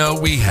 We know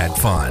we had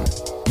fun.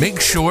 Make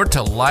sure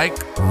to like,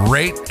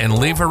 rate, and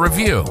leave a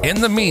review.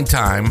 In the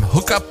meantime,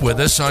 hook up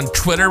with us on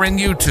Twitter and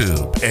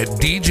YouTube at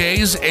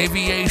DJ's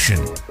Aviation.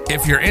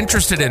 If you're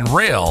interested in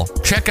rail,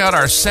 check out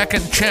our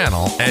second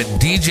channel at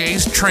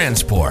DJ's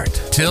Transport.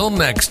 Till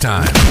next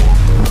time.